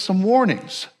also gives some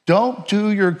warnings. Don't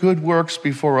do your good works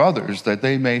before others that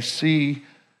they may see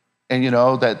and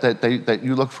that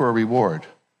you look for a reward.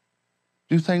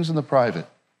 Do things in the private.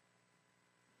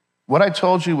 What I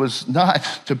told you was not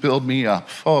to build me up.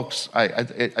 Folks,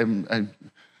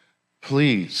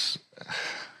 please,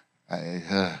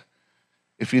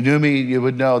 if you knew me, you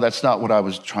would know that's not what I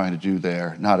was trying to do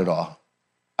there, not at all.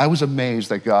 I was amazed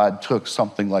that God took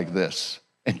something like this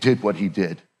and did what he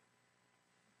did.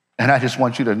 And I just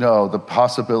want you to know the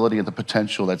possibility and the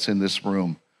potential that's in this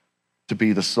room to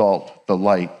be the salt, the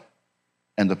light,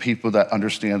 and the people that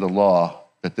understand the law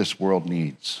that this world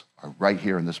needs are right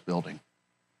here in this building.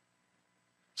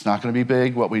 It's not going to be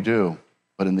big what we do,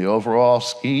 but in the overall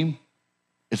scheme,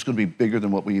 it's going to be bigger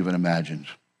than what we even imagined.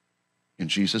 In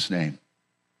Jesus' name,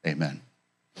 amen.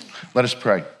 Let us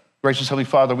pray. Gracious Heavenly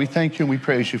Father, we thank you and we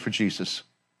praise you for Jesus.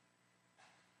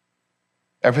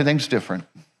 Everything's different.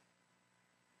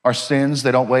 Our sins,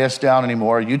 they don't weigh us down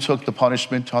anymore. You took the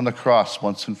punishment on the cross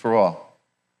once and for all.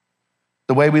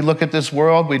 The way we look at this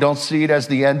world, we don't see it as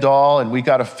the end all, and we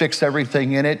got to fix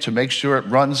everything in it to make sure it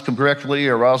runs correctly,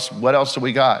 or else what else do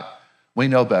we got? We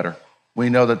know better. We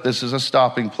know that this is a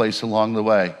stopping place along the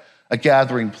way, a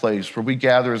gathering place where we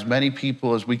gather as many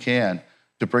people as we can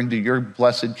to bring to your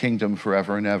blessed kingdom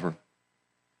forever and ever.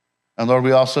 And Lord,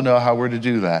 we also know how we're to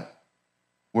do that.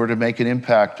 We're to make an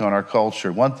impact on our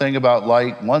culture. One thing about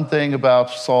light, one thing about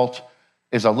salt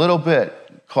is a little bit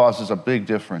causes a big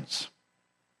difference.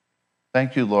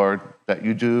 Thank you, Lord, that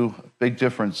you do big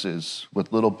differences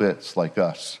with little bits like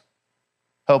us.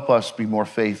 Help us be more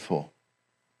faithful,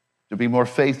 to be more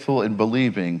faithful in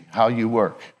believing how you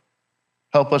work.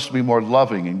 Help us to be more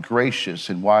loving and gracious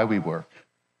in why we work.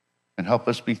 And help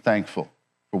us be thankful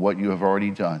for what you have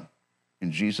already done.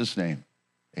 In Jesus' name,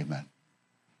 amen.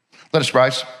 Let us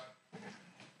rise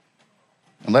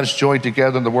and let us join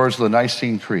together in the words of the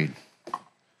Nicene Creed.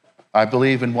 I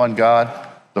believe in one God,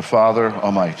 the Father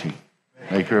Almighty,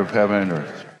 maker of heaven and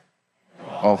earth,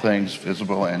 all things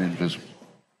visible and invisible.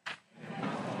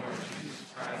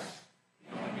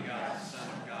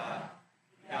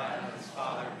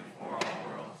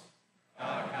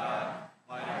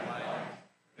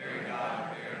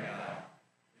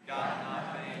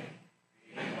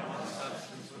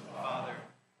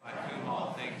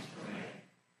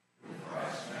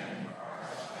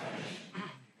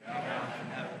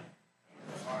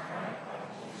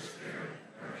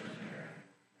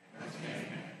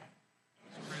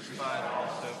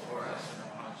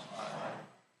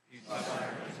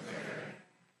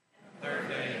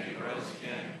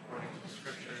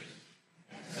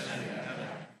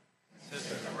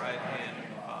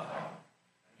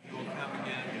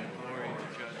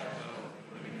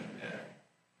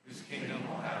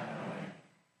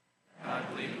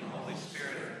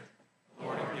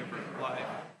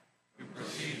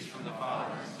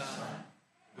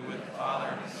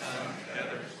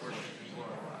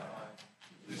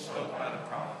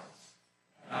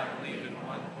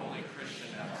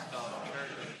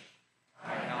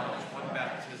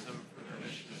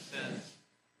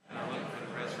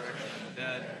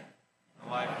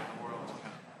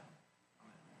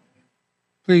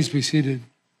 Please be seated.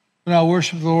 We'll now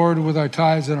worship the Lord with our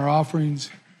tithes and our offerings.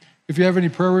 If you have any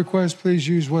prayer requests, please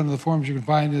use one of the forms you can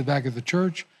find in the back of the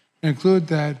church and include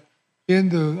that in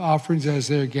the offerings as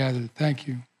they're gathered. Thank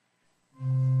you.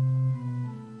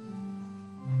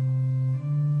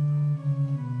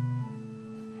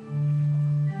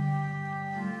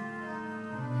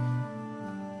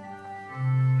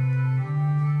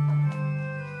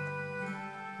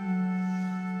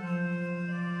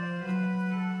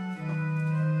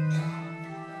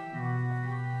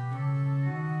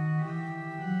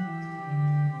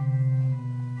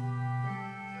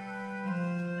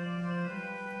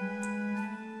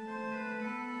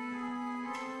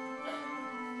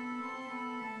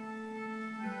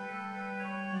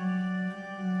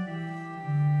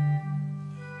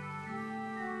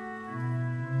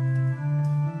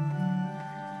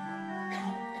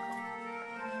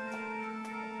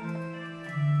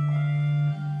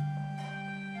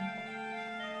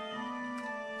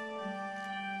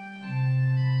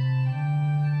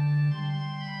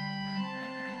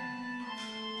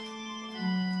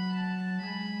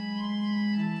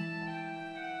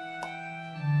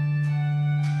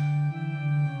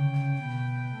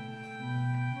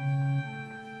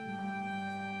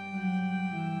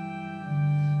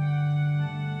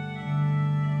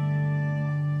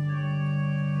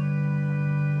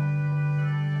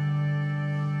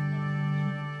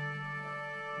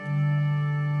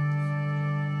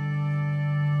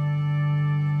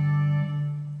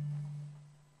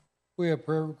 We have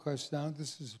prayer requests now.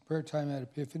 This is prayer time at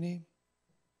Epiphany.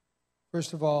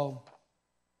 First of all,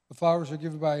 the flowers are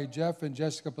given by Jeff and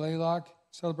Jessica Blaylock,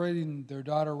 celebrating their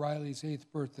daughter Riley's 8th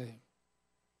birthday.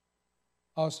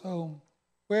 Also,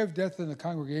 we have death in the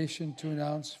congregation to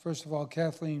announce. First of all,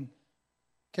 Kathleen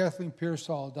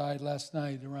Pearsall died last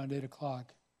night around 8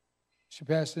 o'clock. She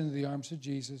passed into the arms of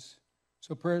Jesus.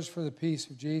 So prayers for the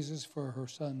peace of Jesus for her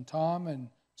son Tom and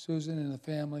Susan and the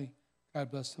family.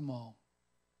 God bless them all.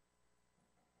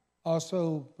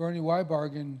 Also, Bernie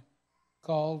Weibargen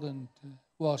called and,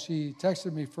 she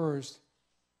texted me first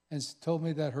and told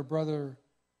me that her brother,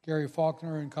 Gary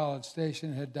Faulkner in College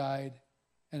Station, had died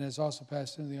and has also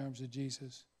passed into the arms of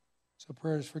Jesus. So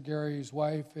prayers for Gary's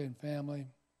wife and family.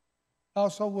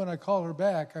 Also, when I called her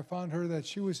back, I found her that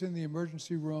she was in the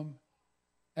emergency room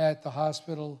at the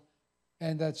hospital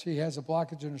and that she has a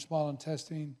blockage in her small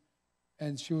intestine,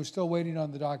 and she was still waiting on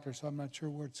the doctor, so I'm not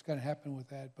sure what's going to happen with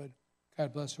that, but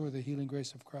God bless her with the healing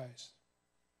grace of Christ.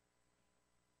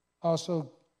 Also,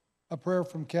 a prayer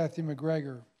from Kathy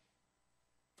McGregor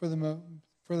for the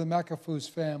McAfoos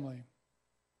family.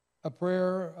 A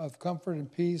prayer of comfort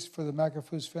and peace for the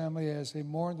McAfoos family as they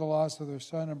mourn the loss of their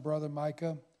son and brother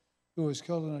Micah, who was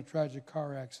killed in a tragic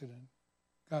car accident.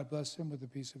 God bless him with the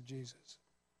peace of Jesus.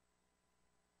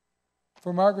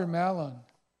 For Margaret Mallon,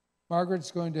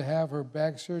 Margaret's going to have her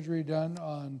back surgery done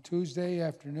on Tuesday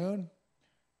afternoon.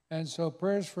 And so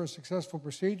prayers for a successful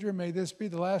procedure. May this be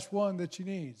the last one that she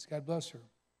needs. God bless her.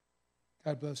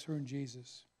 God bless her in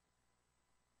Jesus.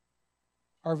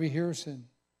 Harvey Harrison.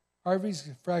 Harvey's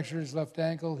fractured his left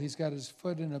ankle. He's got his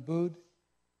foot in a boot.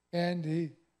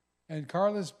 And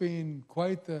Carla's being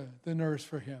quite the nurse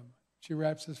for him. She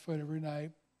wraps his foot every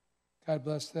night. God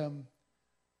bless them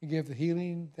and give the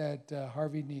healing that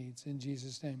Harvey needs in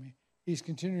Jesus' name. He's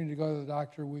continuing to go to the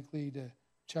doctor weekly to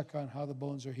check on how the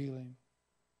bones are healing.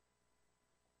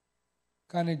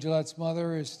 Connie Gillette's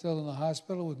mother is still in the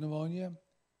hospital with pneumonia,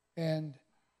 and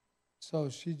so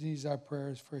she needs our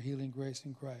prayers for healing grace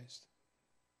in Christ.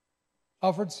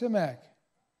 Alfred Simak.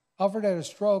 Alfred had a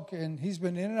stroke, and he's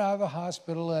been in and out of the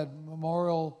hospital at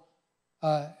Memorial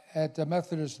at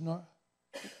Methodist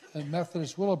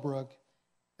Willowbrook,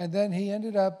 and then he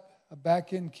ended up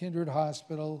back in Kindred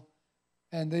Hospital,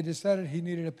 and they decided he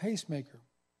needed a pacemaker.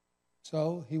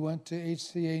 So he went to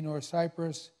HCA North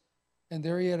Cyprus, and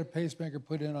there he had a pacemaker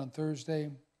put in on Thursday.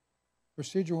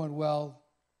 Procedure went well,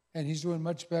 and he's doing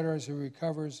much better as he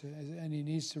recovers, and he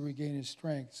needs to regain his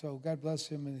strength. So God bless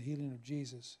him in the healing of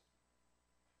Jesus.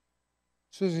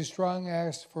 Susie Strong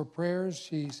asked for prayers.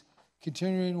 She's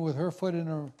continuing with her foot in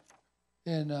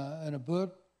a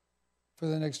boot for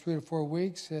the next 3 to 4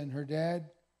 weeks, and her dad,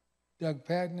 Doug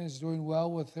Patton, is doing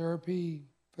well with therapy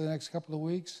for the next couple of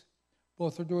weeks.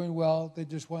 Both are doing well. They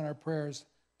just want our prayers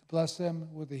to bless them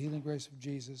with the healing grace of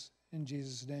Jesus. In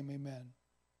Jesus' name, amen.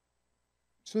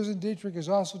 Susan Dietrich is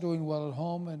also doing well at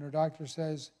home, and her doctor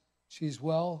says she's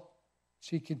well.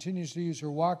 She continues to use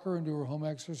her walker and do her home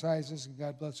exercises, and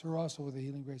God bless her also with the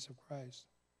healing grace of Christ.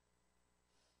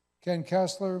 Ken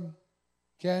Kessler.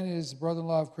 Ken is the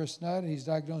brother-in-law of Chris Nutt. He's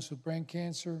diagnosed with brain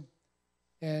cancer,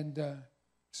 and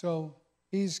so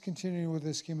he's continuing with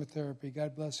his chemotherapy.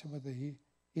 God bless him with the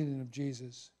healing of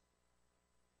Jesus.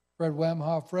 Fred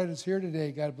Wemhoff. Fred is here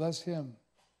today. God bless him.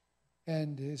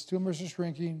 And his tumors are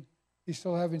shrinking. He's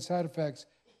still having side effects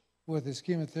with his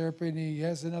chemotherapy, and he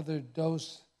has another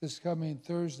dose this coming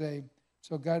Thursday.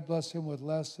 So God bless him with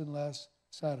less and less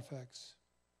side effects.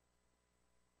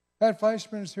 Pat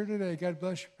Fleischman is here today. God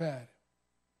bless you, Pat.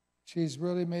 She's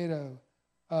really made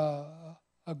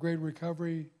a great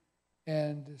recovery,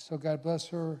 and so God bless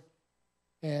her.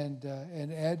 And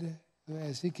Ed,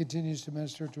 as he continues to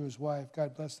minister to his wife,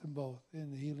 God bless them both in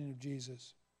the healing of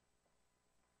Jesus.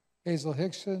 Hazel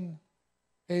Hickson.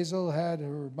 Hazel had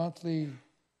her monthly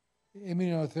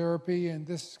immunotherapy, and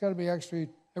this is going to be actually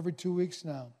every 2 weeks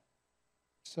now.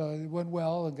 So it went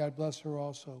well, and God bless her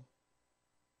also.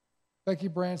 Becky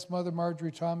Brandt's mother,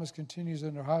 Marjorie Thomas, continues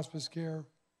under hospice care,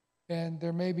 and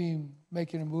they're maybe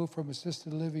making a move from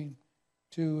assisted living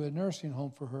to a nursing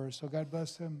home for her. So God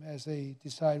bless them as they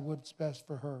decide what's best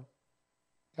for her.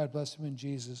 God bless them in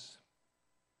Jesus.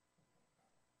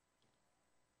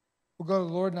 We'll go to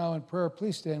the Lord now in prayer.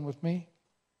 Please stand with me.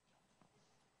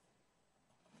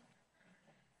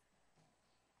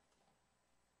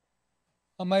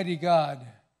 Almighty God,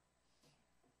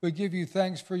 we give you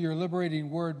thanks for your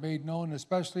liberating word made known,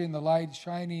 especially in the light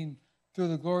shining through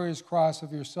the glorious cross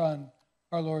of your Son,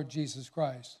 our Lord Jesus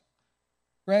Christ.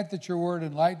 Grant that your word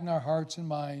enlighten our hearts and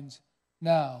minds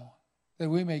now, that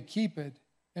we may keep it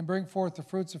and bring forth the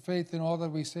fruits of faith in all that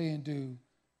we say and do.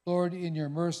 Lord, in your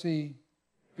mercy,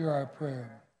 hear our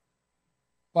prayer.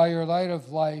 By your light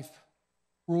of life,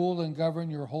 rule and govern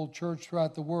your whole church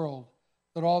throughout the world.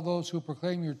 Let all those who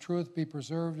proclaim your truth be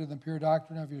preserved in the pure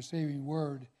doctrine of your saving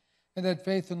word, and that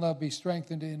faith and love be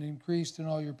strengthened and increased in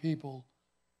all your people.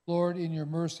 Lord, in your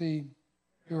mercy,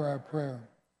 hear our prayer.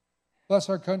 Bless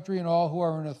our country and all who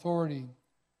are in authority.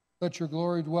 Let your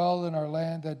glory dwell in our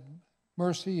land, that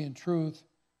mercy and truth,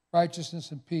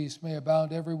 righteousness and peace may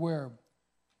abound everywhere.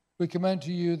 We commend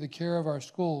to you the care of our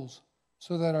schools,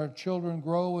 so that our children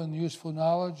grow in useful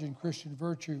knowledge and Christian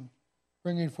virtue,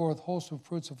 bringing forth wholesome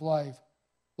fruits of life.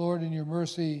 Lord, in your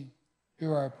mercy,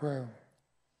 hear our prayer.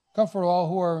 Comfort all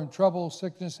who are in trouble,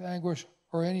 sickness, anguish,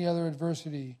 or any other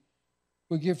adversity.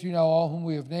 We give to you now all whom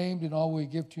we have named, and all we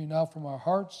give to you now from our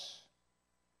hearts.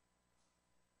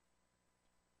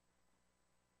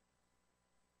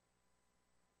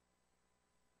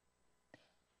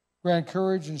 Grant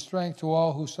courage and strength to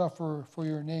all who suffer for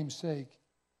your name's sake.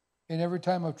 In every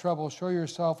time of trouble, show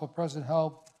yourself a present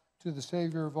help to the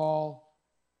Savior of all.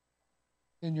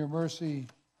 In your mercy,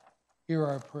 hear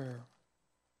our prayer.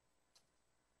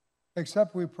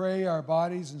 Accept, we pray, our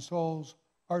bodies and souls,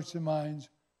 hearts and minds,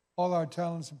 all our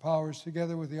talents and powers,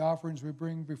 together with the offerings we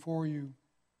bring before you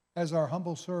as our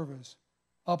humble service.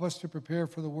 Help us to prepare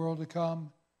for the world to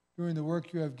come, doing the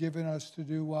work you have given us to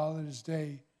do while it is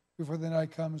day, before the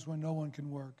night comes when no one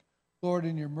can work. Lord,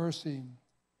 in your mercy,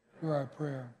 hear our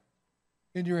prayer.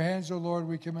 Into your hands, O Lord,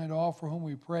 we commend all for whom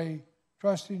we pray,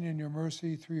 trusting in your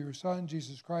mercy through your Son,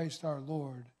 Jesus Christ, our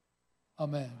Lord.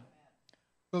 Amen.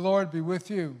 The Lord be with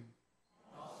you.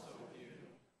 Also with you.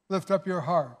 Lift up your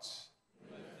hearts.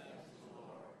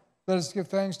 Let us give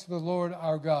thanks to the Lord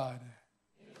our God.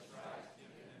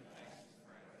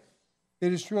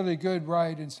 It is truly good,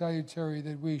 right, and salutary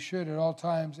that we should at all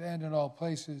times and in all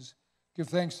places give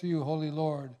thanks to you, Holy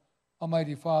Lord,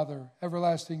 Almighty Father,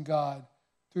 everlasting God,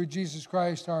 through Jesus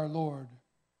Christ our Lord.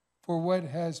 For what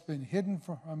has been hidden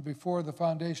from before the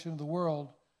foundation of the world,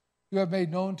 you have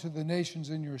made known to the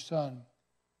nations in your Son.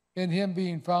 In him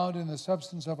being found in the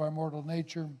substance of our mortal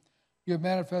nature, you have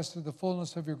manifested the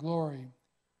fullness of your glory.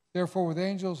 Therefore, with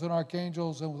angels and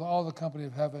archangels and with all the company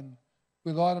of heaven,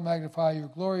 we laud and magnify your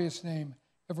glorious name,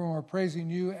 evermore praising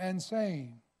you and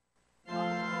saying,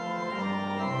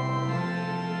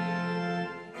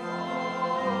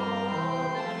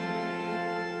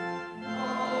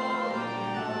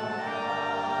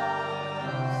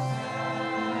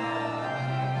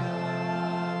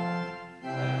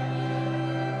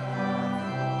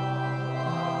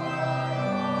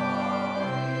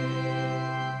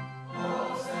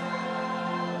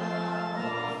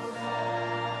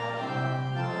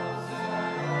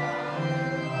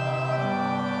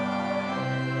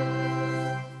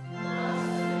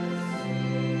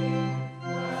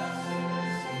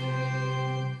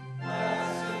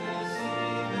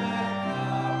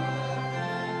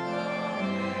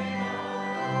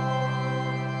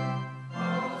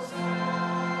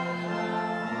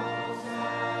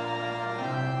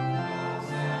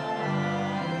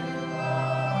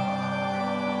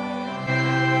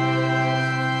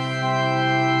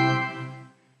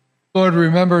 Lord,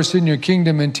 remember us in your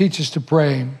kingdom and teach us to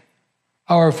pray.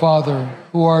 Our Father,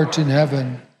 who art in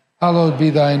heaven, hallowed be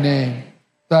thy name.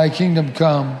 Thy kingdom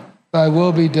come, thy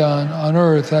will be done on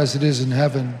earth as it is in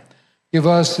heaven. Give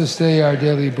us this day our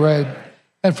daily bread,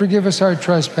 and forgive us our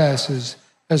trespasses,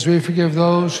 as we forgive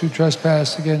those who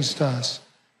trespass against us.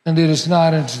 And lead us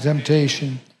not into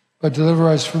temptation, but deliver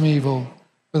us from evil.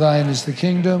 For thine is the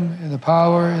kingdom, and the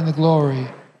power, and the glory,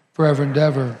 forever and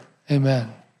ever.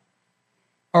 Amen.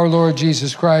 Our Lord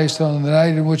Jesus Christ, on the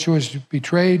night in which he was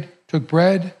betrayed, took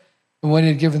bread, and when he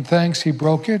had given thanks, he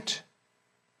broke it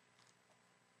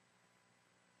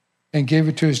and gave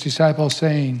it to his disciples,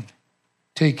 saying,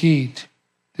 "Take, eat.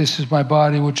 This is my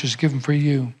body, which is given for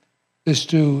you. This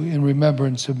do in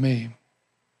remembrance of me."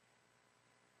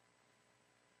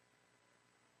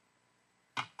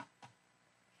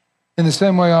 In the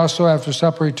same way also, after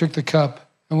supper, he took the cup,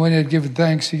 and when he had given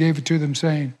thanks, he gave it to them,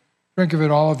 saying, "Drink of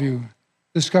it, all of you.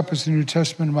 This cup is the New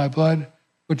Testament of my blood,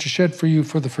 which is shed for you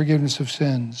for the forgiveness of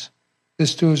sins.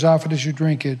 This do as often as you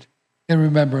drink it in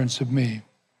remembrance of me."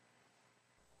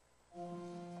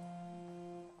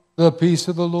 The peace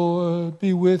of the Lord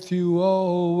be with you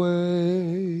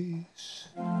always.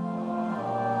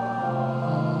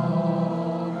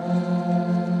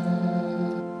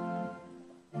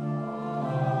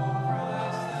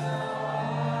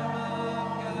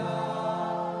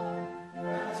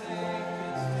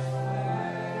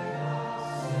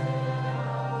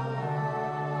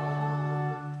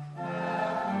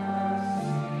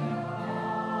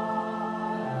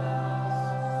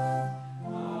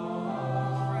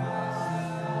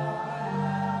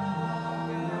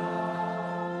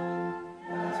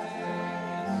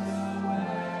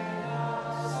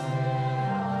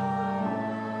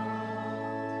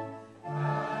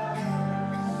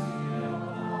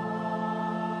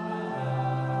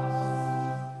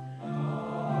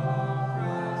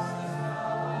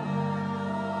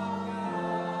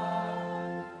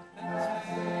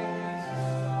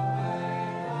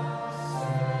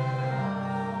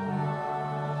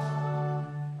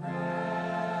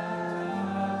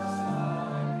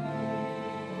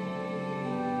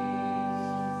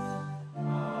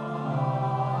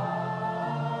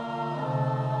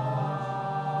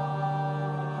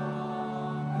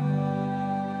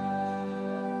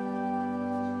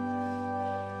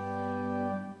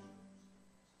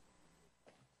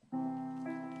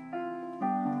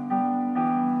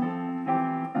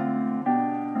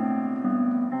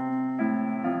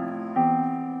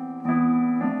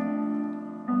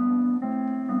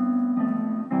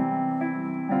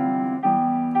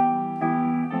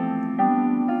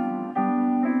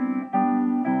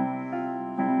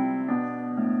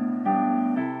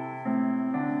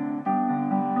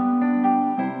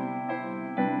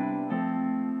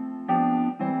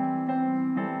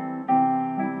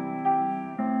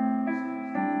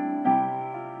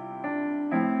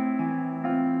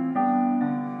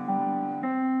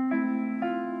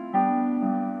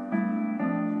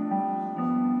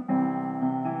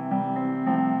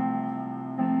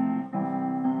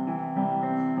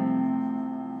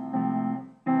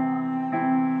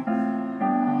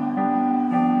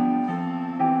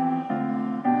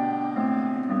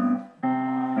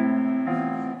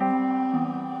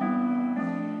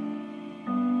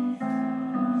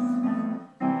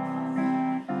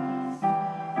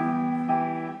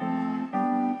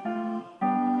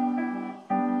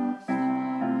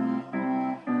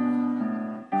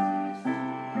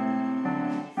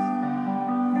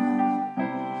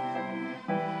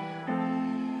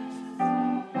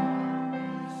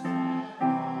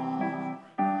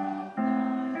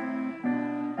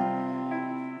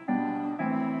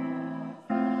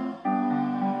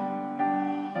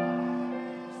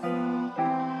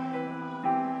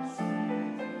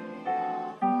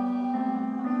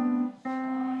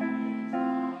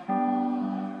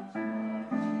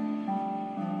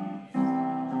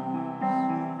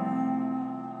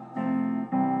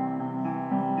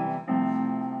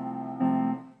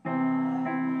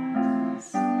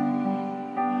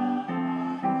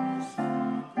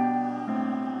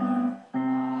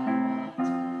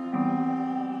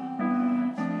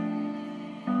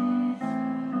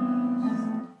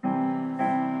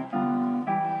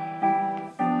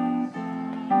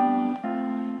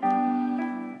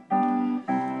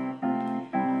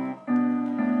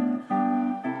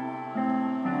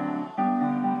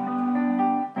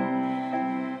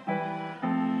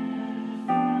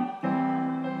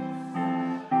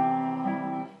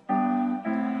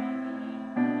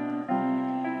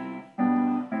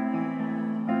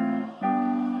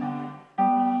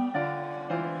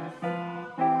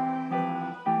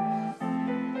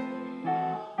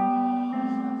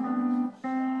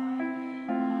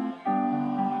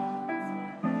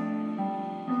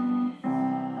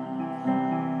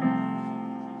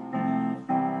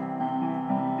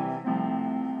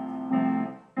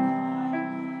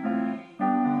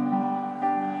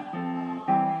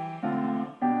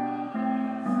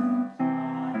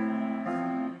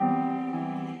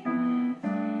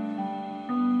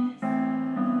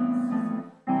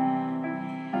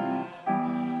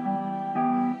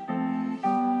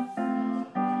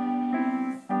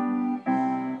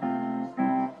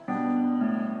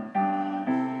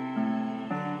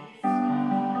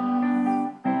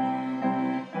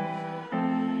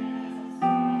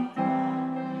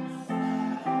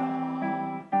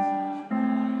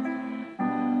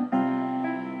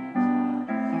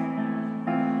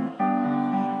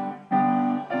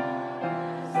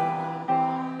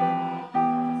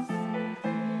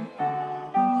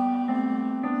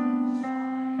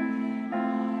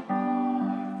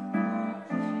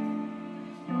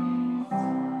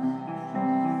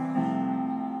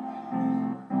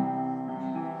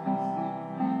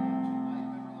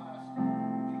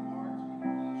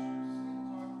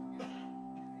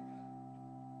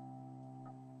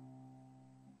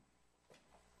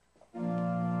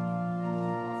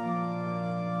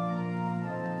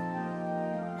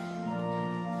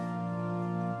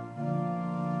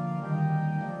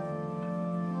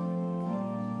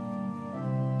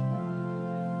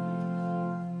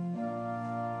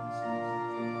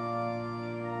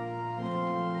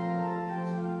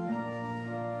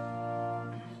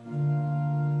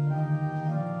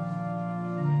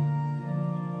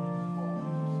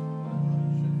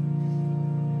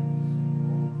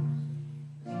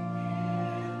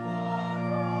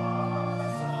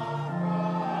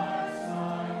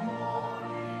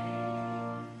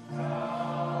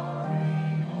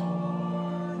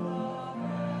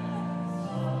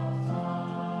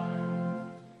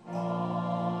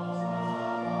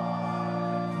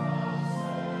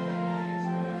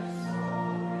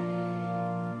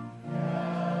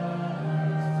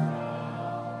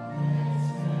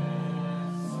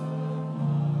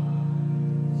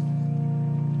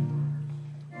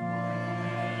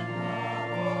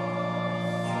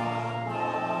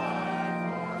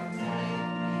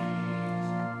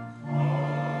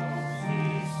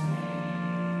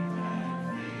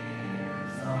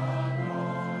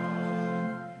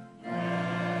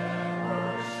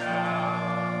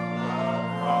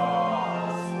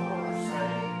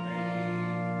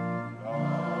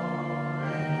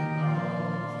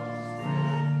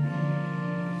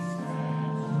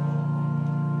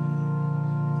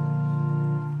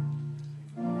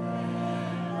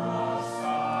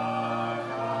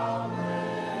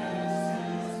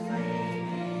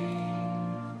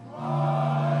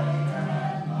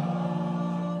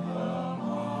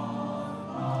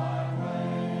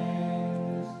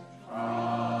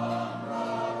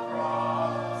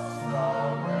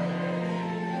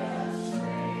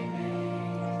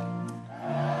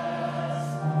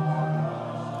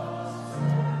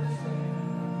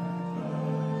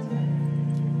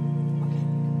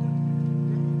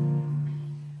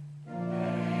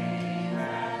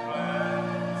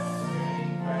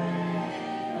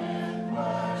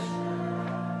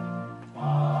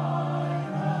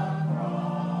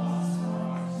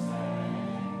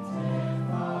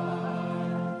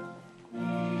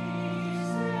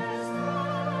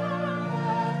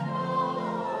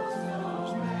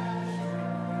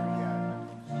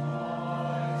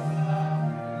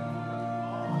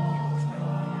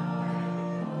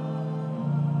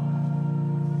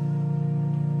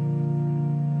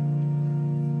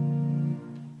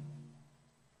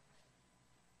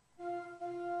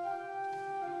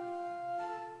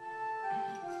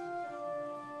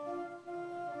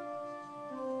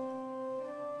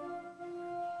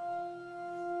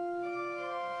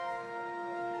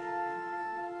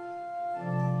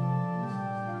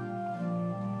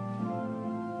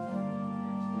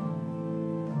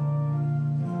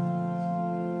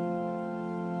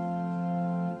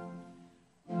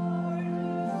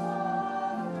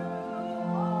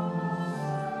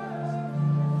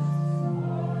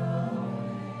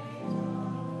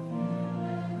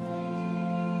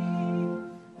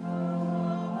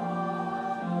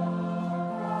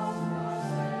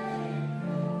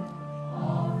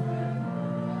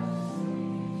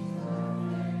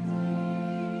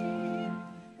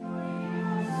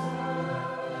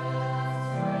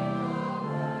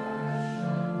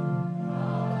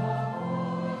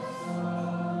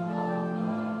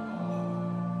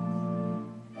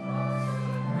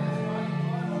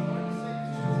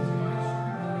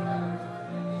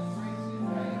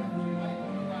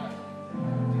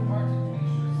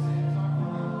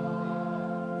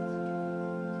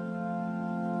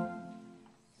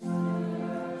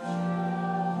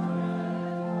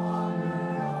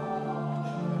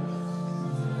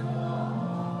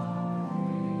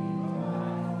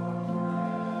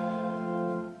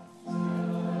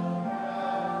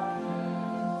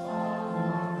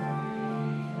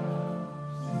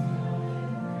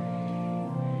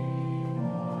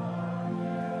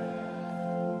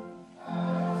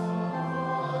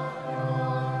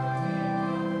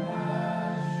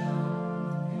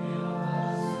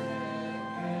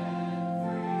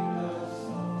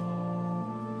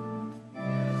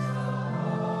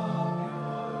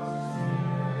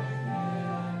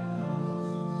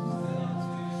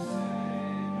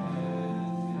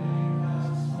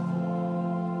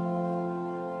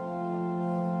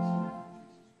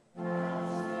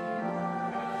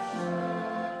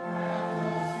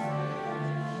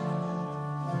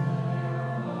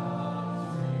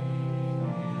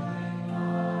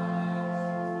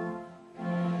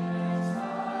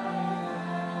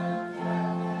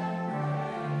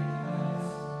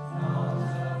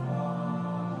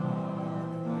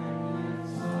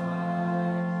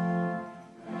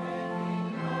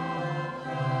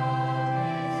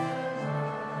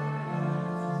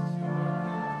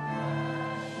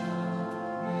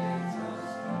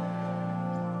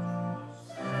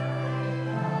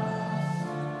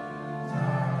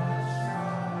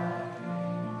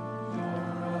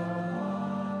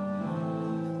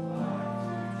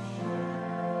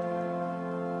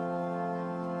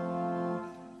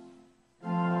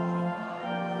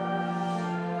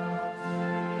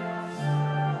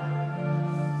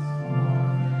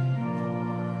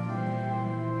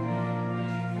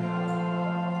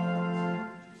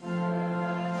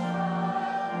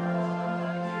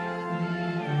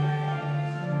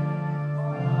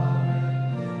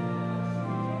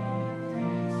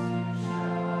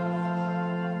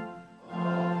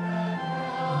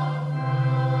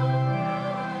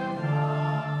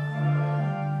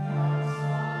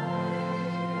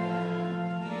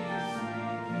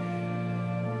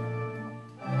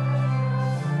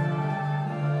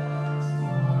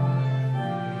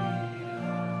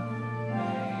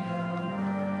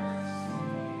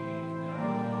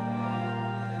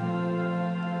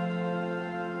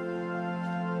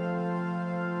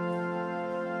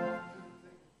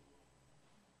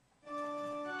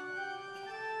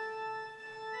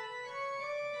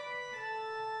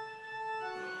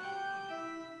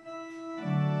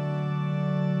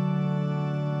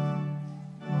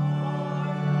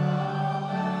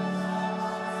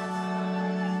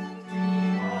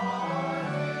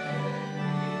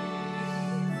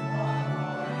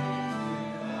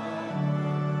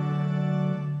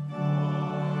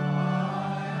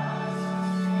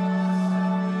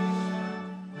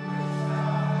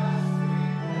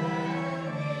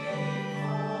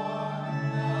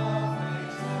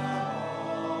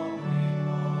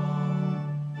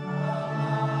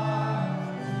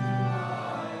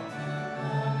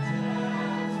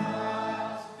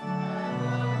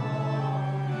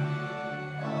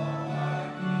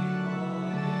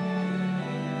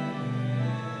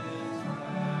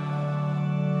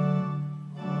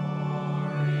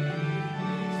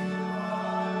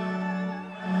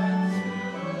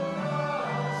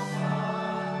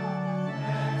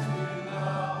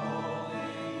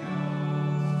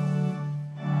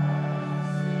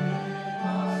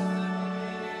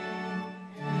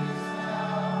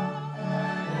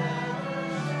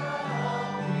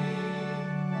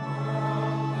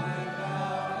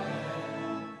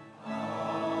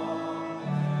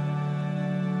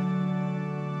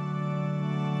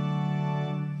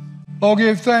 Oh,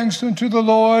 give thanks unto the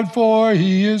Lord, for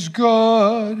he is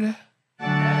good.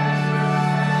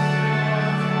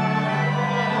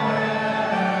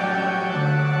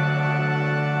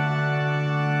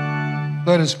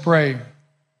 Let us pray.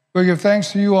 We give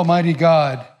thanks to you, Almighty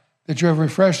God, that you have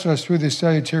refreshed us through this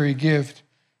salutary gift.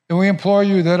 And we implore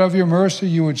you that of your mercy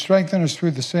you would strengthen us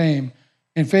through the same,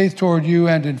 in faith toward you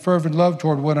and in fervent love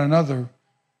toward one another.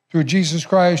 Through Jesus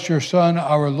Christ, your Son,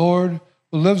 our Lord,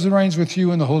 who lives and reigns with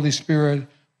you in the Holy Spirit,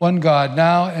 one God,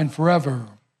 now and forever.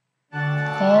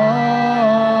 Amen.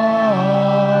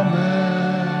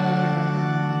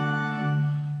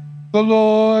 The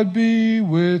Lord be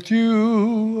with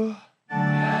you.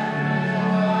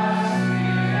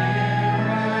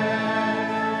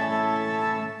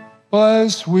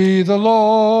 Bless we the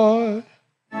Lord.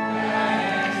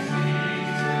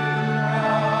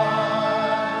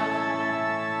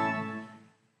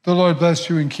 The Lord bless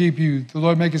you and keep you. The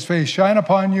Lord make his face shine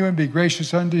upon you and be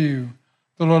gracious unto you.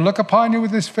 The Lord look upon you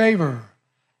with his favor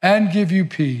and give you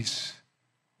peace.